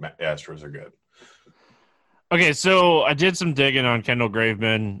pitcher, and the Astros are good. Okay, so I did some digging on Kendall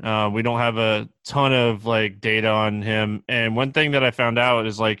Graveman. We don't have a ton of like data on him, and one thing that I found out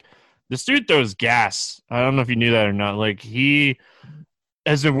is like this dude throws gas. I don't know if you knew that or not. Like he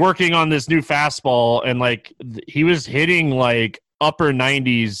has been working on this new fastball, and like he was hitting like upper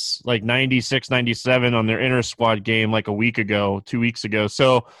 90s, like 96, 97 on their inter squad game like 2 weeks ago.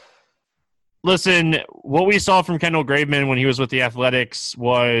 So listen, what we saw from Kendall Graveman when he was with the Athletics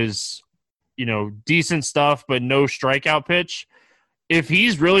was, decent stuff, but no strikeout pitch. If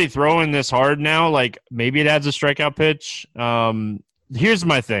he's really throwing this hard now, like maybe it adds a strikeout pitch. Here's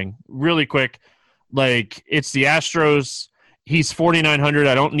my thing really quick. Like it's the Astros. He's 4,900.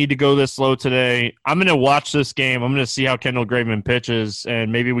 I don't need to go this low today. I'm going to watch this game. I'm going to see how Kendall Graveman pitches,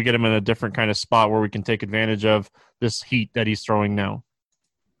 and maybe we get him in a different kind of spot where we can take advantage of this heat that he's throwing now.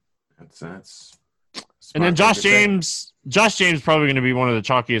 That's and then Josh James probably going to be one of the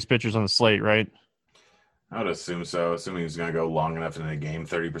chalkiest pitchers on the slate, right? I would assume so, assuming he's going to go long enough in the game.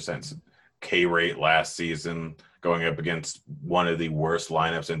 30% K rate last season, going up against one of the worst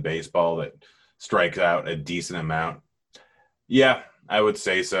lineups in baseball that strikes out a decent amount. Yeah, I would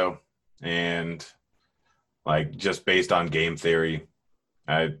say so. And like just based on game theory,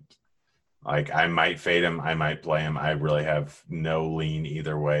 I might fade him, I might play him. I really have no lean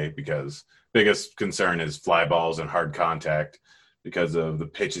either way because biggest concern is fly balls and hard contact because of the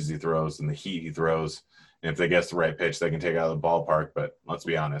pitches he throws and the heat he throws. And if they get the right pitch, they can take it out of the ballpark. But let's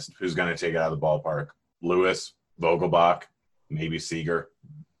be honest, who's going to take it out of the ballpark? Lewis, Vogelbach, maybe Seager.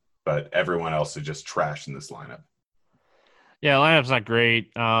 But everyone else is just trash in this lineup. Yeah, lineup's not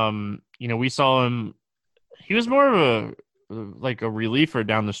great. We saw him. He was more of a reliever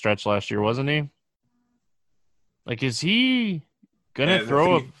down the stretch last year, wasn't he? Like, is he gonna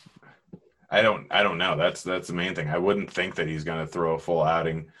throw I don't know. That's the main thing. I wouldn't think that he's gonna throw a full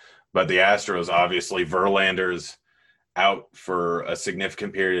outing, but the Astros obviously Verlander's out for a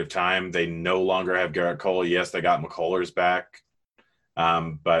significant period of time. They no longer have Garrett Cole. Yes, they got McCullers back,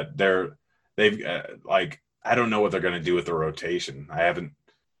 but they've I don't know what they're gonna do with the rotation. I haven't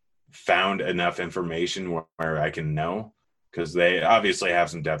found enough information where I can know. Because they obviously have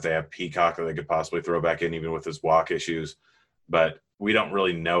some depth. They have Peacock that they could possibly throw back in even with his walk issues. But we don't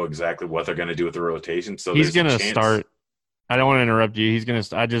really know exactly what they're going to do with the rotation. So he's going to start. I don't want to interrupt you.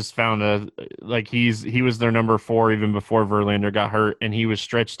 I just found he was their number 4 even before Verlander got hurt, and he was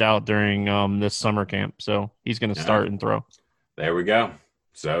stretched out during this summer camp. So he's going to start and throw. There we go.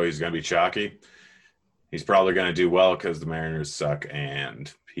 So he's going to be chalky. He's probably going to do well because the Mariners suck and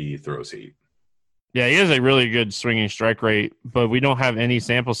he throws heat. Yeah, he has a really good swinging strike rate, but we don't have any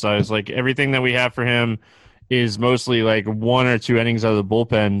sample size. Like everything that we have for him is mostly like 1 or 2 innings out of the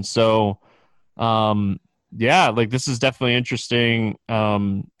bullpen. So, yeah, like this is definitely interesting.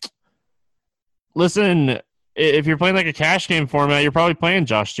 Listen, if you're playing like a cash game format, you're probably playing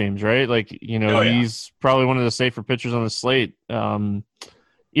Josh James, right? Like, he's probably one of the safer pitchers on the slate.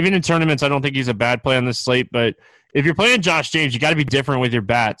 Even in tournaments, I don't think he's a bad play on this slate, but if you're playing Josh James, you got to be different with your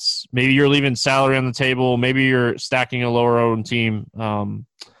bats. Maybe you're leaving salary on the table. Maybe you're stacking a lower owned team.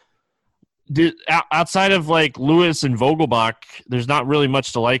 Outside of like Lewis and Vogelbach, there's not really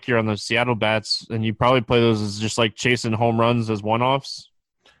much to like here on the Seattle bats, and you probably play those as just like chasing home runs as one-offs.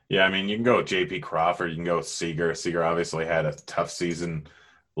 Yeah, I mean, you can go with J.P. Crawford. You can go with Seager. Seager obviously had a tough season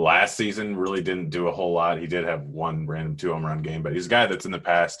last season, really didn't do a whole lot. He did have 1 random 2-home run game, but he's a guy that's in the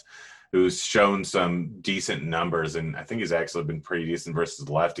past who's shown some decent numbers, and I think he's actually been pretty decent versus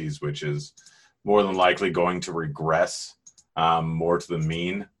lefties, which is more than likely going to regress more to the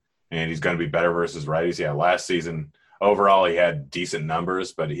mean, and he's going to be better versus righties. Yeah, last season, overall, he had decent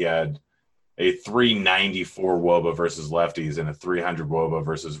numbers, but he had a 394 WOBA versus lefties and a 300 WOBA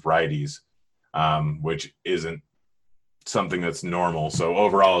versus righties, which isn't something that's normal. So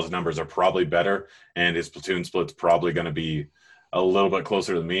overall, his numbers are probably better, and his platoon split's probably going to be a little bit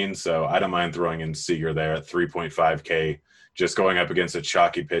closer to the mean. So I don't mind throwing in Seager there at 3.5K, just going up against a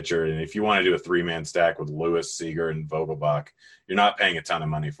chalky pitcher. And if you want to do a 3-man stack with Lewis, Seager, and Vogelbach, you're not paying a ton of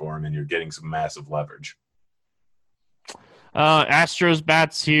money for him, and you're getting some massive leverage. Astros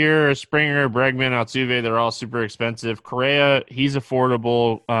bats here, Springer, Bregman, Altuve, they're all super expensive. Correa, he's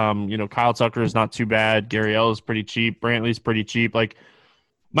affordable. Kyle Tucker is not too bad. Gary L is pretty cheap. Brantley's pretty cheap. Like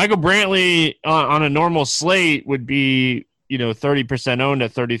Michael Brantley on a normal slate would be, 30% owned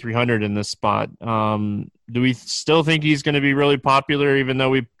at 3,300 in this spot. Do we still think he's going to be really popular, even though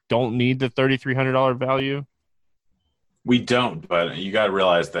we don't need the $3,300 value? We don't, but you got to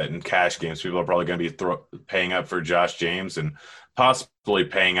realize that in cash games, people are probably going to be paying up for Josh James and possibly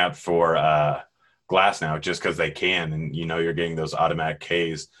paying up for Glasnow just because they can, and you're getting those automatic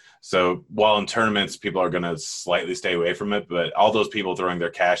Ks. So while in tournaments, people are going to slightly stay away from it, but all those people throwing their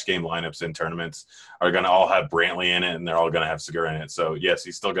cash game lineups in tournaments are going to all have Brantley in it, and they're all going to have Segura in it. So, yes,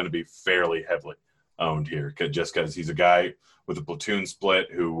 he's still going to be fairly heavily owned here just because he's a guy with a platoon split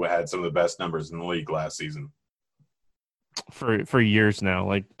who had some of the best numbers in the league last season. For years now.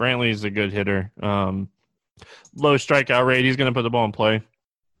 Like Brantley is a good hitter. Low strikeout rate. He's going to put the ball in play.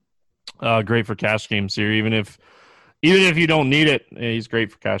 Great for cash games here. Even if you don't need it, he's great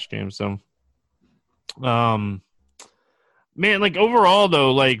for cash games. So, man, like overall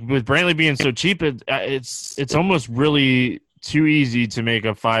though, like with Brantley being so cheap, it's almost really too easy to make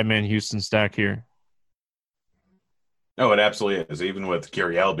a 5-man Houston stack here. Oh, it absolutely is. Even with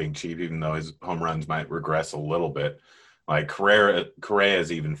Gurriel being cheap, even though his home runs might regress a little bit. Like Correa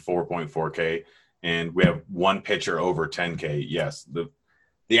is even 4.4K, and we have 1 pitcher over 10K. Yes, the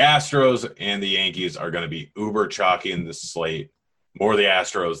Astros and the Yankees are going to be uber chalky in this slate. More the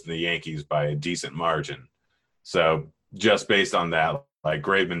Astros than the Yankees by a decent margin. So just based on that, like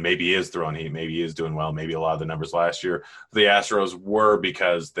Graveman maybe is throwing heat, maybe he is doing well, maybe a lot of the numbers last year the Astros were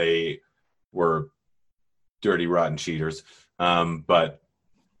because they were dirty, rotten cheaters. But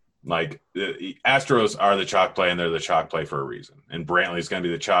like the Astros are the chalk play, and they're the chalk play for a reason. And Brantley's going to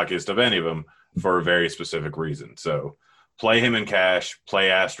be the chalkiest of any of them for a very specific reason. So play him in cash, play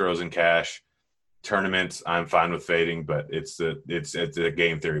Astros in cash. Tournaments, I'm fine with fading, but it's a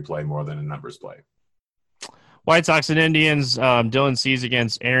game theory play more than a numbers play. White Sox and Indians, Dylan Cease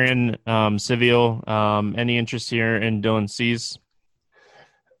against Aaron Seville. Any interest here in Dylan Cease?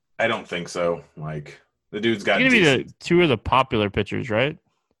 I don't think so. Like the dude's got. He's going to be the 2 of the popular pitchers, right?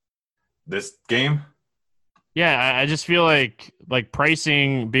 This game? Yeah, I just feel like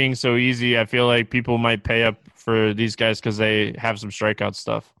pricing being so easy, I feel like people might pay up for these guys because they have some strikeout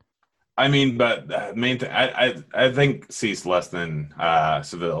stuff. I mean, but main thing, I think Cease less than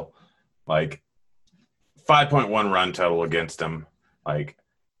Seville. Like 5.1 run total against them. Like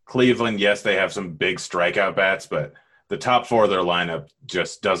Cleveland, yes, they have some big strikeout bats, but the top 4 of their lineup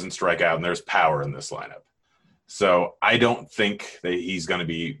just doesn't strike out, and there's power in this lineup. So I don't think that he's going to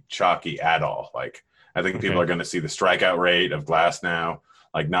be chalky at all. Like I think people are going to see the strikeout rate of Glasnow,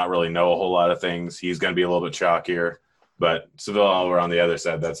 like not really know a whole lot of things. He's going to be a little bit chalkier. But Seville over on the other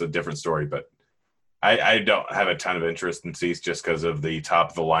side, that's a different story. But I don't have a ton of interest in Cease just because of the top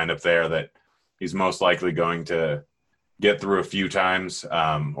of the lineup there that he's most likely going to get through a few times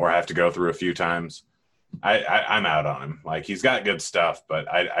or have to go through a few times. I'm out on him. Like, he's got good stuff,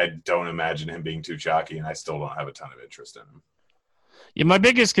 but I don't imagine him being too chalky, and I still don't have a ton of interest in him. Yeah, my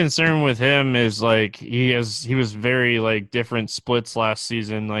biggest concern with him is like he was very like different splits last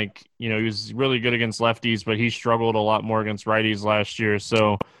season. Like, he was really good against lefties, but he struggled a lot more against righties last year.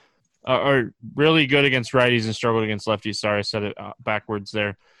 So, or really good against righties and struggled against lefties. Sorry, I said it backwards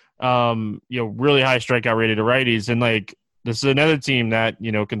there. Really high strikeout rate to righties, and like this is another team that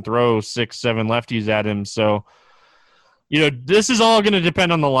can throw 6-7 lefties at him. So. This is all going to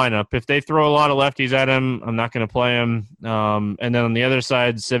depend on the lineup. If they throw a lot of lefties at him, I'm not going to play him. And then on the other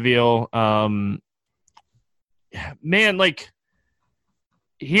side, Seville,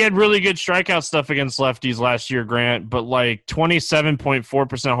 he had really good strikeout stuff against lefties last year, Grant, but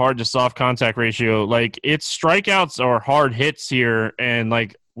 27.4% hard to soft contact ratio. Like, it's strikeouts or hard hits here, and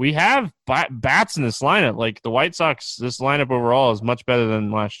we have bats in this lineup. Like, the White Sox, this lineup overall is much better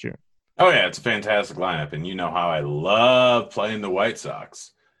than last year. Oh, yeah, it's a fantastic lineup, and you know how I love playing the White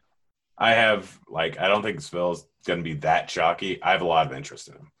Sox. I don't think Seville's going to be that chalky. I have a lot of interest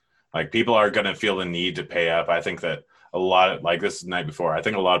in him. People are going to feel the need to pay up. I think that a lot of, this is the night before, I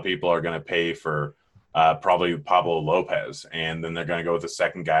think a lot of people are going to pay for probably Pablo Lopez, and then they're going to go with a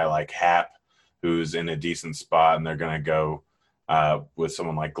second guy like Happ, who's in a decent spot, and they're going to go with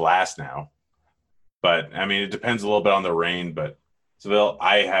someone like Glass now. But, I mean, it depends a little bit on the rain, but Seville,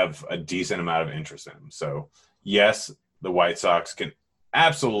 I have a decent amount of interest in him. So, yes, the White Sox can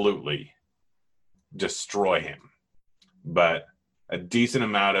absolutely destroy him, but a decent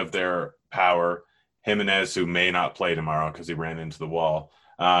amount of their power, Jimenez, who may not play tomorrow because he ran into the wall,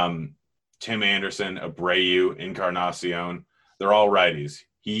 Tim Anderson, Abreu, Encarnacion, they're all righties.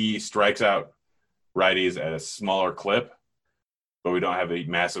 He strikes out righties at a smaller clip, but we don't have a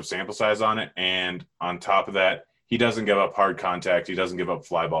massive sample size on it. And on top of that, he doesn't give up hard contact. He doesn't give up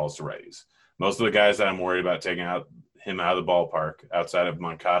fly balls to righties. Most of the guys that I'm worried about taking him out of the ballpark outside of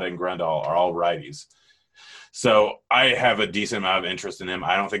Moncada and Grandal are all righties. So I have a decent amount of interest in him.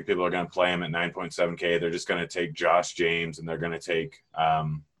 I don't think people are going to play him at 9.7K. They're just going to take Josh James, and they're going to take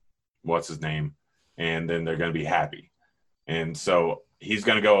what's his name, and then they're going to be happy. And so he's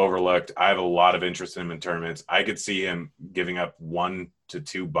going to go overlooked. I have a lot of interest in him in tournaments. I could see him giving up 1 to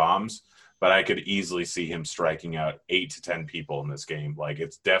 2 bombs, but I could easily see him striking out 8 to 10 people in this game.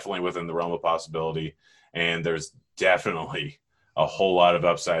 It's definitely within the realm of possibility, and there's definitely a whole lot of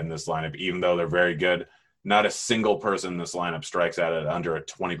upside in this lineup, even though they're very good. Not a single person in this lineup strikes out at under a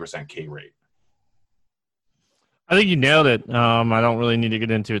 20% K rate. I think you nailed it. I don't really need to get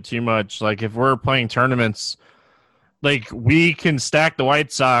into it too much. If we're playing tournaments, we can stack the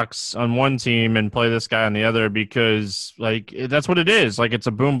White Sox on one team and play this guy on the other because, that's what it is. It's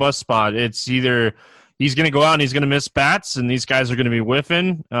a boom-bust spot. It's either he's going to go out and he's going to miss bats and these guys are going to be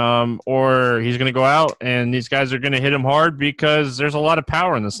whiffing, or he's going to go out and these guys are going to hit him hard because there's a lot of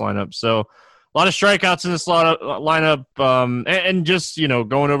power in this lineup. So a lot of strikeouts in this lineup, and just,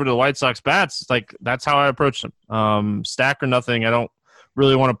 going over to the White Sox bats, that's how I approach them. Stack or nothing. I don't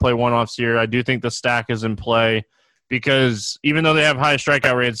really want to play one-offs here. I do think the stack is in play, because even though they have high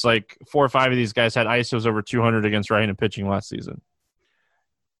strikeout rates, 4 or 5 of these guys had ISOs over 200 against right-handed pitching last season.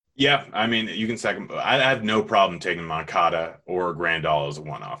 Yeah, I mean, you can second. I have no problem taking Moncada or Grandal as a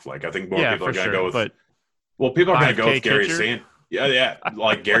one-off. I think more people are going to go with. Well, people are going to go with Gary Sanchez. Yeah,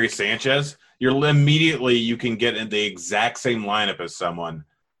 like Gary Sanchez. You can get in the exact same lineup as someone,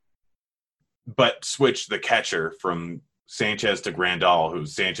 but switch the catcher from Sanchez to Grandal, who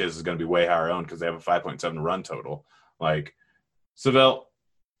Sanchez is going to be way higher owned because they have a 5.7 run total. Seville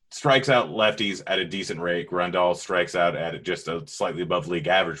strikes out lefties at a decent rate. Grandal strikes out at just a slightly above league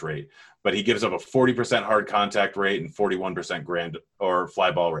average rate, but he gives up a 40% hard contact rate and 41%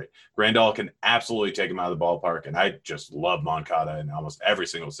 fly ball rate. Grandal can absolutely take him out of the ballpark, and I just love Moncada in almost every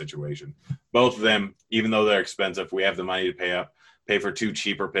single situation. Both of them, even though they're expensive, we have the money to pay for 2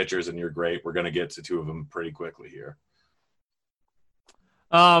 cheaper pitchers, and you're great. We're going to get to 2 of them pretty quickly here.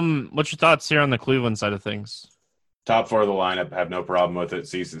 What's your thoughts here on the Cleveland side of things? Top 4 of the lineup, have no problem with it.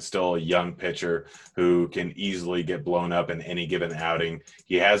 Cease is still a young pitcher who can easily get blown up in any given outing.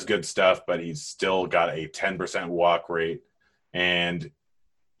 He has good stuff, but he's still got a 10% walk rate, and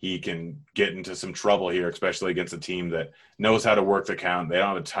he can get into some trouble here, especially against a team that knows how to work the count. They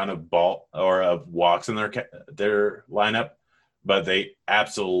don't have a ton of ball or of walks in their lineup, but they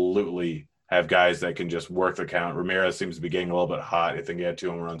absolutely have guys that can just work the count. Ramirez seems to be getting a little bit hot. I think he had 2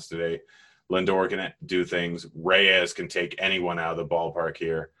 home runs today. Lindor can do things. Reyes can take anyone out of the ballpark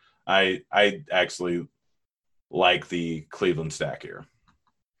here. I actually like the Cleveland stack here.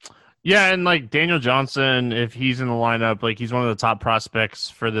 Yeah, and like Daniel Johnson, if he's in the lineup, like he's one of the top prospects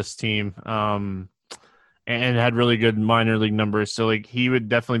for this team, and had really good minor league numbers. So like he would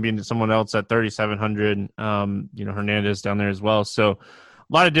definitely be into someone else at 3,700. Hernandez down there as well. So a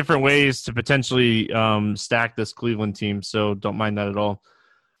lot of different ways to potentially stack this Cleveland team. So don't mind that at all.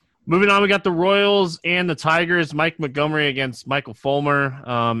 Moving on, we got the Royals and the Tigers. Mike Montgomery against Michael Fulmer.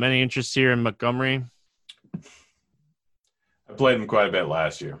 Any interest here in Montgomery? I played him quite a bit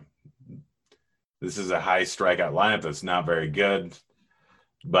last year. This is a high strikeout lineup that's not very good,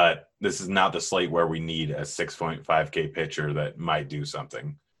 but this is not the slate where we need a 6.5K pitcher that might do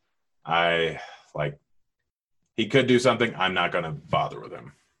something. He could do something. I'm not going to bother with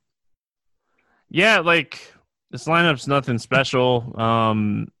him. Yeah, like this lineup's nothing special.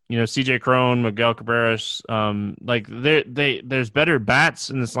 CJ Cron, Miguel Cabrera, there's better bats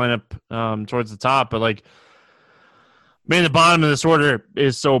in this lineup towards the top, but like, man, the bottom of this order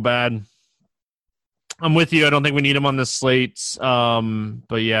is so bad. I'm with you. I don't think we need him on this slate.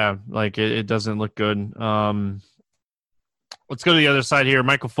 But yeah, like it doesn't look good. Let's go to the other side here.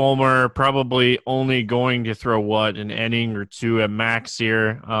 Michael Fulmer probably only going to throw an inning or two at max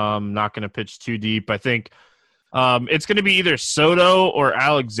here. Not going to pitch too deep. I think it's going to be either Soto or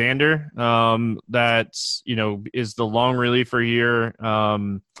Alexander. That's is the long reliever here.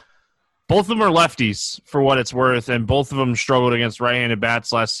 Both of them are lefties for what it's worth, and both of them struggled against right-handed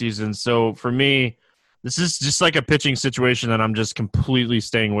bats last season. So for me, this is just like a pitching situation that I'm just completely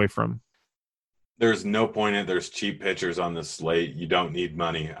staying away from. There's no point in it. There's cheap pitchers on this slate. You don't need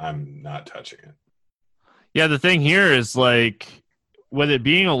money. I'm not touching it. Yeah, the thing here is, like, with it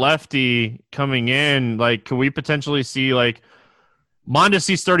being a lefty coming in, like, could we potentially see, like,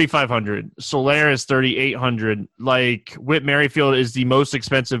 Mondesi's 3,500, Soler is 3,800. Like, Whit Merrifield is the most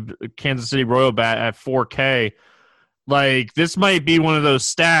expensive Kansas City Royal bat at 4K. Like, this might be one of those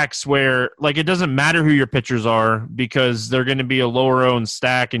stacks where, like, it doesn't matter who your pitchers are because they're going to be a lower-owned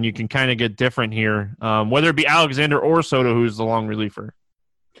stack, and you can kind of get different here, whether it be Alexander or Soto, who's the long reliever.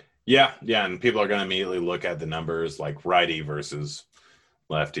 Yeah, and people are going to immediately look at the numbers like righty versus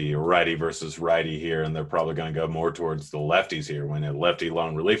lefty or righty versus righty here, and they're probably going to go more towards the lefties here. When a lefty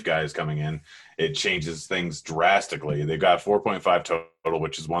long relief guy is coming in, it changes things drastically. They've got 4.5 total,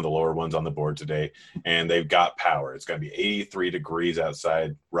 which is one of the lower ones on the board today, and they've got power. It's going to be 83 degrees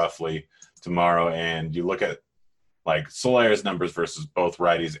outside roughly tomorrow, and you look at like Soler's numbers versus both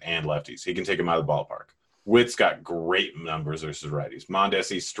righties and lefties. He can take them out of the ballpark. Witt's got great numbers versus righties.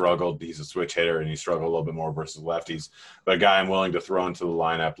 Mondesi struggled. He's a switch hitter, and he struggled a little bit more versus lefties. But a guy I'm willing to throw into the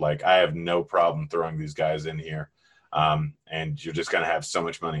lineup, like I have no problem throwing these guys in here. And you're just going to have so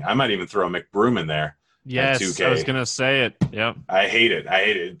much money. I might even throw Mick Broom in there. Yes, 2K. I was going to say it. Yep. I hate it.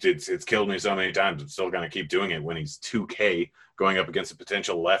 It's killed me so many times. I'm still going to keep doing it when he's 2K going up against a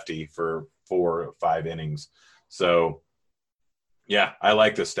potential lefty for 4 or 5 innings. So, yeah, I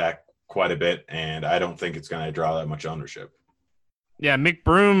like this stack quite a bit, and I don't think it's going to draw that much ownership. Yeah, Mick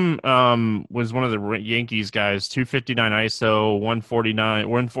Broom was one of the Yankees guys, 259 ISO,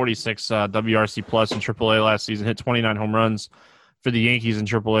 146 WRC plus in AAA last season, hit 29 home runs for the Yankees in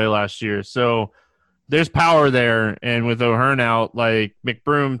AAA last year. So there's power there, and with O'Hearn out, like Mick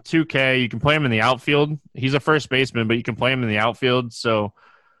Broom, 2K, you can play him in the outfield. He's a first baseman, but you can play him in the outfield. So,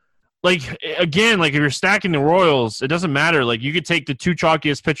 like, again, like if you're stacking the Royals, it doesn't matter. Like you could take the 2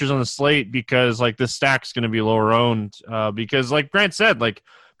 chalkiest pitchers on the slate because like this stack's going to be lower owned. Because like Grant said, like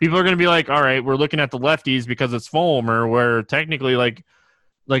people are going to be like, all right, we're looking at the lefties because it's Fulmer, where technically like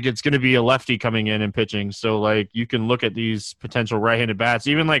it's going to be a lefty coming in and pitching. So like you can look at these potential right-handed bats,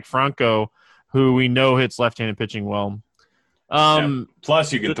 even like Franco, who we know hits left-handed pitching well.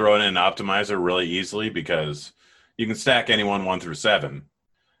 Plus you can throw in an optimizer really easily because you can stack anyone 1 through 7.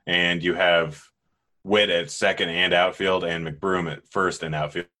 And you have Witt at second and outfield and McBroom at first and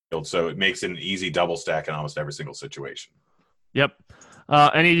outfield. So it makes it an easy double stack in almost every single situation. Yep.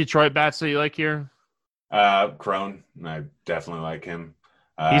 Any Detroit bats that you like here? Cron. I definitely like him.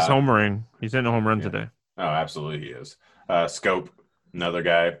 He's homering. He's hitting a home run today. Oh, absolutely he is. Scope, another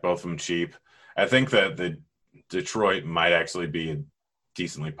guy, both of them cheap. I think that the Detroit might actually be a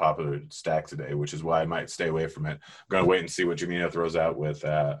decently popular stack today, which is why I might stay away from it. I'm going to wait and see what Jamino throws out with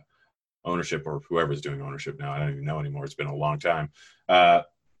ownership or whoever's doing ownership now. I don't even know anymore. It's been a long time.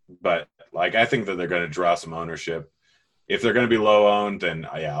 But like, I think that they're going to draw some ownership. If they're going to be low owned, then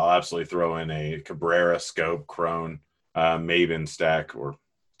yeah, I'll absolutely throw in a Cabrera, Scope, Cron, Maven stack, or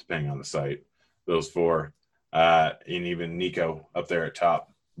depending on the site, those 4, and even Nico up there at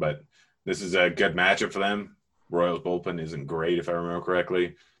top. But this is a good matchup for them. Royals bullpen isn't great, if I remember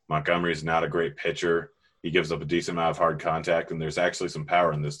correctly. Montgomery's not a great pitcher. He gives up a decent amount of hard contact, and there's actually some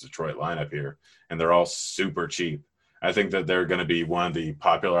power in this Detroit lineup here, and they're all super cheap. I think that they're going to be one of the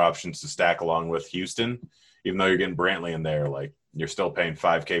popular options to stack along with Houston, even though you're getting Brantley in there. Like, you're still paying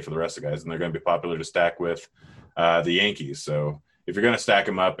 $5K for the rest of the guys, and they're going to be popular to stack with the Yankees. So if you're going to stack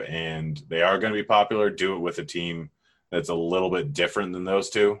them up and they are going to be popular, do it with a team that's a little bit different than those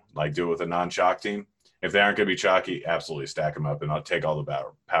two. Like, do it with a non-chalk team. If they aren't going to be chalky, absolutely stack them up, and I'll take all the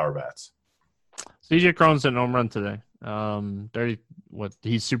power bats. CJ Cron's hit an home run today.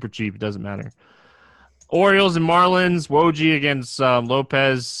 He's super cheap. It doesn't matter. Orioles and Marlins. Woj against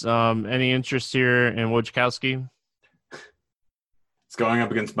Lopez. Any interest here in Wojciechowski? It's going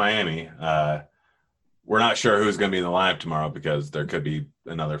up against Miami. We're not sure who's going to be in the lineup tomorrow because there could be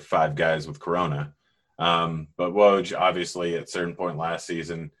another 5 guys with Corona. But Woj, obviously, at a certain point last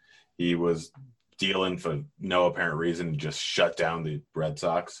season, he was dealing for no apparent reason, just shut down the Red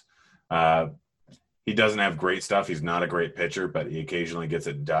Sox. He doesn't have great stuff. He's not a great pitcher, but he occasionally gets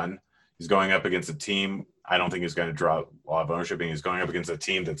it done. He's going up against a team. I don't think he's going to draw a lot of ownership. And he's going up against a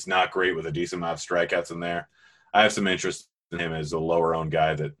team that's not great with a decent amount of strikeouts in there. I have some interest in him as a lower-owned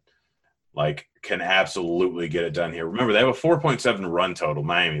guy that, like, can absolutely get it done here. Remember, they have a 4.7 run total,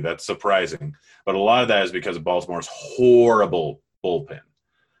 Miami. That's surprising. But a lot of that is because of Baltimore's horrible bullpen.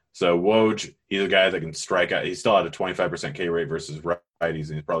 So Woj, he's a guy that can strike out. He still had a 25% K rate versus righties,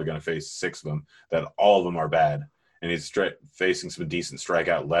 and he's probably going to face 6 of them, that all of them are bad. And he's facing some decent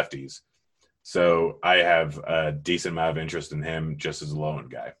strikeout lefties. So I have a decent amount of interest in him just as a low-end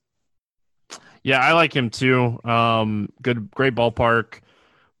guy. Yeah, I like him too. Great ballpark.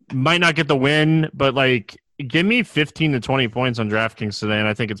 Might not get the win, but like, give me 15 to 20 points on DraftKings today, and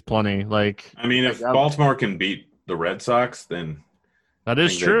I think it's plenty. Like, I mean, if Baltimore can beat the Red Sox, then that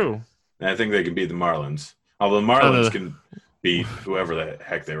is true. I think they can beat the Marlins. Although the Marlins can beat whoever the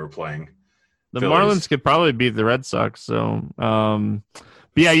heck they were playing. The Phillies. Marlins could probably beat the Red Sox. So,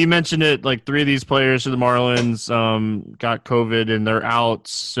 but yeah, you mentioned it. Like, 3 of these players for the Marlins got COVID and they're out.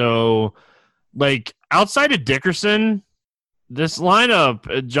 So, like, outside of Dickerson, this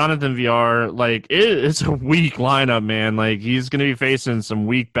lineup, Jonathan VR, like, it's a weak lineup, man. Like, he's going to be facing some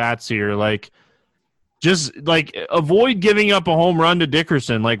weak bats here. Like, just, like, avoid giving up a home run to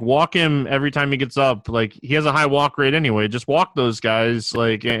Dickerson. Like, walk him every time he gets up. Like, he has a high walk rate anyway. Just walk those guys,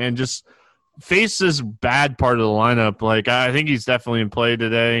 like, and just face this bad part of the lineup. Like, I think he's definitely in play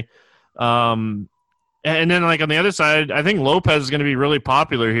today. And then, like, on the other side, I think Lopez is going to be really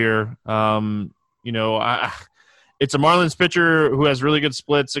popular here. It's a Marlins pitcher who has really good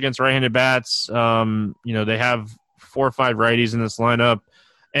splits against right-handed bats. They have 4 or 5 righties in this lineup.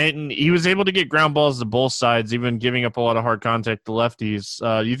 And he was able to get ground balls to both sides, even giving up a lot of hard contact to lefties.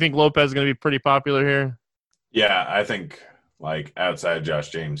 Do you think Lopez is going to be pretty popular here? Yeah, I think, like, outside of Josh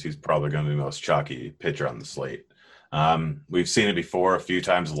James, he's probably going to be the most chalky pitcher on the slate. We've seen it before a few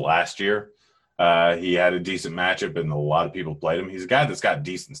times last year. He had a decent matchup, and a lot of people played him. He's a guy that's got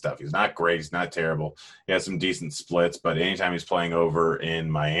decent stuff. He's not great. He's not terrible. He has some decent splits, but anytime he's playing over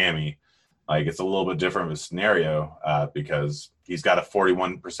in Miami, like, it's a little bit different of a scenario because he's got a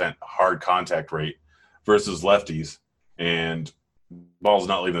 41% hard contact rate versus lefties, and ball's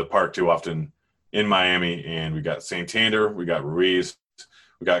not leaving the park too often in Miami. And we got Santander, we got Ruiz,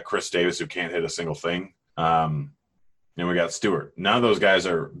 we got Chris Davis, who can't hit a single thing. And we got Stewart. None of those guys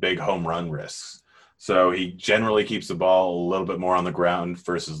are big home run risks. So he generally keeps the ball a little bit more on the ground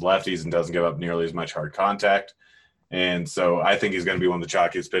versus lefties and doesn't give up nearly as much hard contact. And so I think he's going to be one of the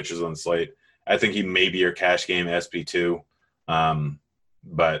chalkiest pitchers on the slate. I think he may be your cash game SP2.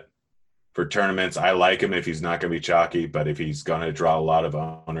 But for tournaments, I like him if he's not going to be chalky. But if he's going to draw a lot of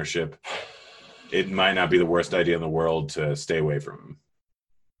ownership, it might not be the worst idea in the world to stay away from him.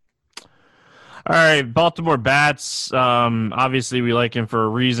 All right, Baltimore bats. Obviously, we like him for a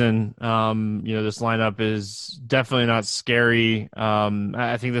reason. This lineup is definitely not scary.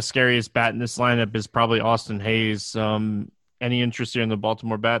 I think the scariest bat in this lineup is probably Austin Hayes. Any interest here in the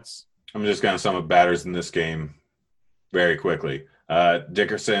Baltimore bats? I'm just going to sum up batters in this game very quickly.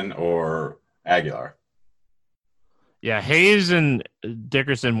 Dickerson or Aguilar. Yeah, Hayes and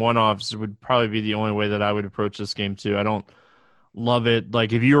Dickerson one-offs would probably be the only way that I would approach this game, too. I don't love it.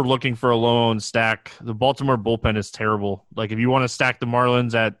 Like, if you're looking for a low-owned stack, the Baltimore bullpen is terrible. Like, if you want to stack the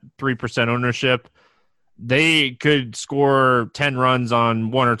Marlins at 3% ownership, they could score 10 runs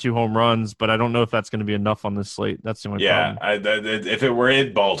on 1 or 2 home runs, but I don't know if that's going to be enough on this slate. That's the only problem. If it were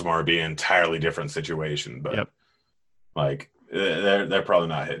in Baltimore, it'd be an entirely different situation. But, they're probably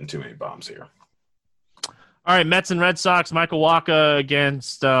not hitting too many bombs here. All right, Mets and Red Sox. Michael Wacha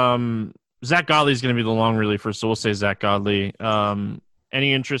against Zach Godley is going to be the long reliever, so we'll say Zach Godley.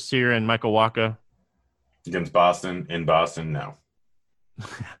 Any interest here in Michael Wacha? Against Boston? In Boston, no.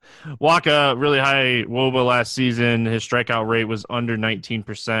 Wacha, really high WOBA last season. His strikeout rate was under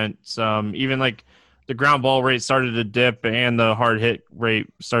 19%. Even like the ground ball rate started to dip and the hard hit rate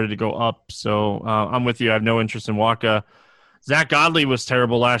started to go up. So I'm with you. I have no interest in Wacha. Zach Godley was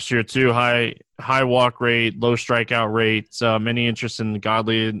terrible last year too. High walk rate, low strikeout rate. Any interest in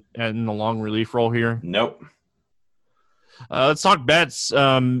Godley in the long relief role here? Nope. Let's talk bets.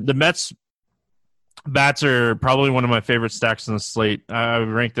 The Mets bats are probably one of my favorite stacks on the slate. I would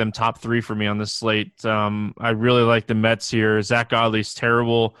rank them top 3 for me on this slate. I really like the Mets here. Zach Godley's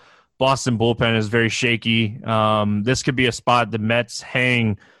terrible. Boston bullpen is very shaky. This could be a spot the Mets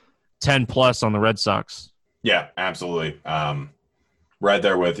hang 10 plus on the Red Sox. Yeah, absolutely. Right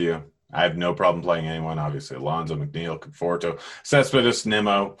there with you. I have no problem playing anyone. Obviously, Alonso, McNeil, Conforto, Cespedes,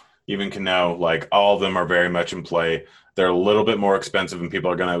 Nimmo, even Cano. Like, all of them are very much in play. They're a little bit more expensive, and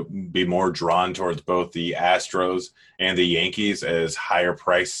people are going to be more drawn towards both the Astros and the Yankees as higher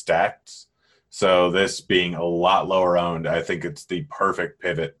price stacks. So this being a lot lower owned, I think it's the perfect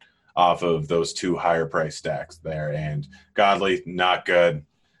pivot off of those 2 higher price stacks there. And Godley, not good.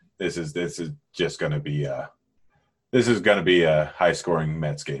 This is just going to be a high scoring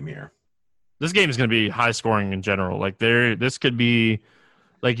Mets game here. This game is going to be high scoring in general. Like this could be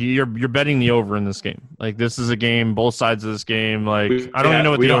like you're betting the over in this game. Like this is a game, both sides of this game. Like I don't even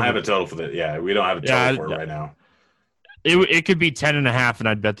know what we the don't over. Have a total for that. Yeah, we don't have a total for it right now. It could be 10.5, and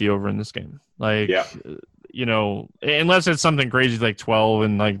I'd bet the over in this game. Like you know, unless it's something crazy like 12,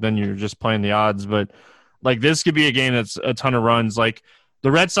 and like then you're just playing the odds. But like this could be a game that's a ton of runs. Like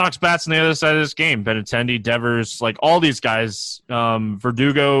the Red Sox bats on the other side of this game, Benintendi, Devers, like all these guys.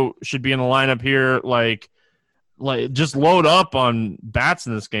 Verdugo should be in the lineup here. Like just load up on bats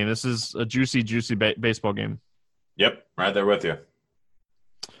in this game. This is a juicy baseball game. Yep, right there with you.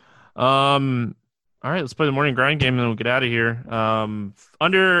 All right, let's play the morning grind game and then we'll get out of here.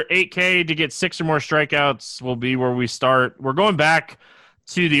 Under 8K to get 6 or more strikeouts will be where we start. We're going back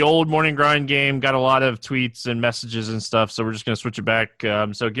to the old morning grind game. Got a lot of tweets and messages and stuff, so we're just going to switch it back.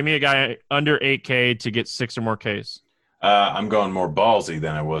 So give me a guy under 8K to get 6 or more Ks. I'm going more ballsy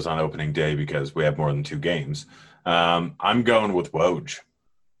than I was on opening day because we have more than 2 games. I'm going with Woj.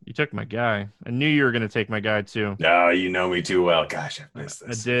 You took my guy. I knew you were going to take my guy too. No, you know me too well. Gosh, I missed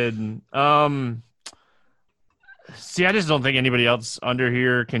this. I did. See, I just don't think anybody else under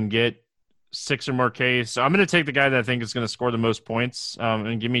here can get 6 or more Ks. So I'm going to take the guy that I think is going to score the most points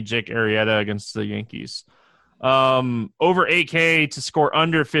and give me Jake Arrieta against the Yankees. Over 8K to score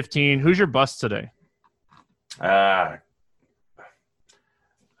under 15. Who's your bust today?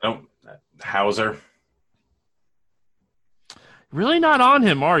 Hauser. Really not on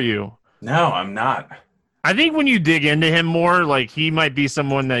him, are you? No, I'm not. I think when you dig into him more, like he might be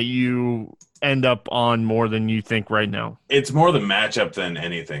someone that you end up on more than you think right now. It's more the matchup than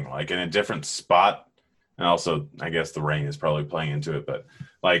anything. Like in a different spot, and also I guess the rain is probably playing into it. But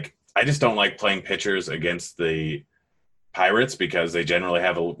like I just don't like playing pitchers against the Pirates because they generally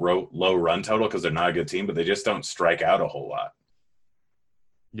have a low run total because they're not a good team, but they just don't strike out a whole lot.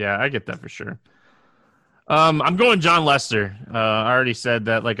 Yeah, I get that for sure. I'm going John Lester. I already said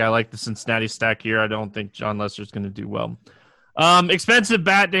that. Like I like the Cincinnati stack here. I don't think John Lester's going to do well. Expensive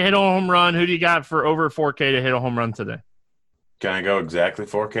bat to hit a home run. Who do you got for over 4K to hit a home run today? Can I go exactly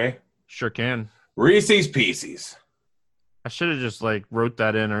 4K? Sure can. Reese's Pieces. I should have just like wrote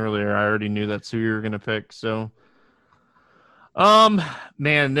that in earlier. I already knew that's who you were going to pick. So,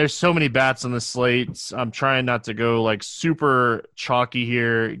 man, there's so many bats on the slate. I'm trying not to go like super chalky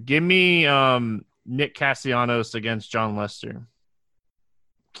here. Give me Nick Castellanos against John Lester.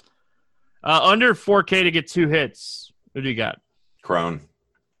 Under 4K to get 2 hits. Who do you got? Crone.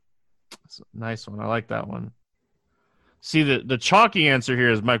 That's a nice one. I like that one. See, the chalky answer here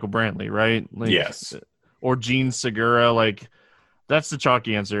is Michael Brantley, right? Like, yes. Or Gene Segura. Like, that's the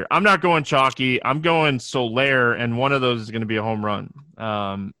chalky answer. I'm not going chalky. I'm going Soler, and one of those is going to be a home run.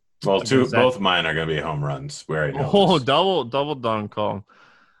 Well, both of mine are going to be home runs. Where I know Oh, double dunk call.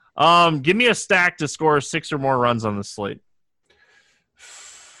 Give me a stack to score 6 or more runs on the slate.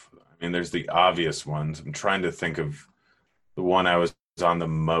 I mean, there's the obvious ones. I'm trying to think of the one I was on the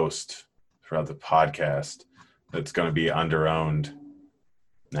most throughout the podcast that's going to be under-owned.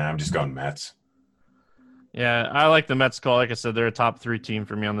 Nah, I'm just going Mets. Yeah, I like the Mets call. Like I said, they're a top 3 team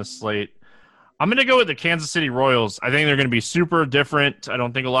for me on this slate. I'm going to go with the Kansas City Royals. I think they're going to be super different. I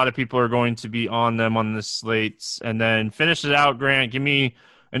don't think a lot of people are going to be on them on this slate. And then finish it out, Grant. Give me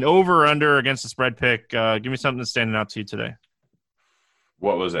an over or under against the spread pick. Give me something that's standing out to you today.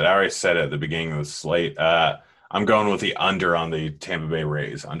 what was it? I already said it at the beginning of the slate. I'm going with the under on the Tampa Bay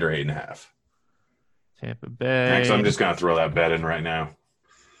Rays, under 8.5. Tampa Bay. Thanks. I'm just going to throw that bet in right now.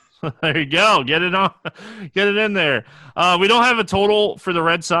 There you go. Get it on. Get it in there. We don't have a total for the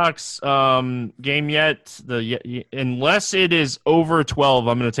Red Sox game yet. Unless it is over 12,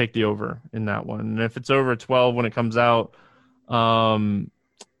 I'm going to take the over in that one. And if it's over 12 when it comes out, I'll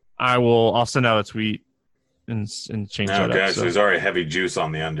send out a tweet and change that up. Okay, so there's already heavy juice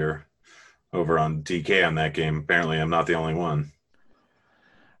on the under over on DK on that game. Apparently, I'm not the only one.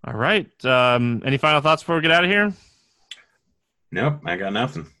 All right. Any final thoughts before we get out of here? Nope, I got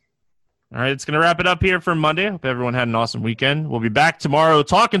nothing. All right, it's going to wrap it up here for Monday. Hope everyone had an awesome weekend. We'll be back tomorrow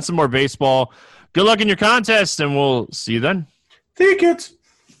talking some more baseball. Good luck in your contest, and we'll see you then. See you, kids.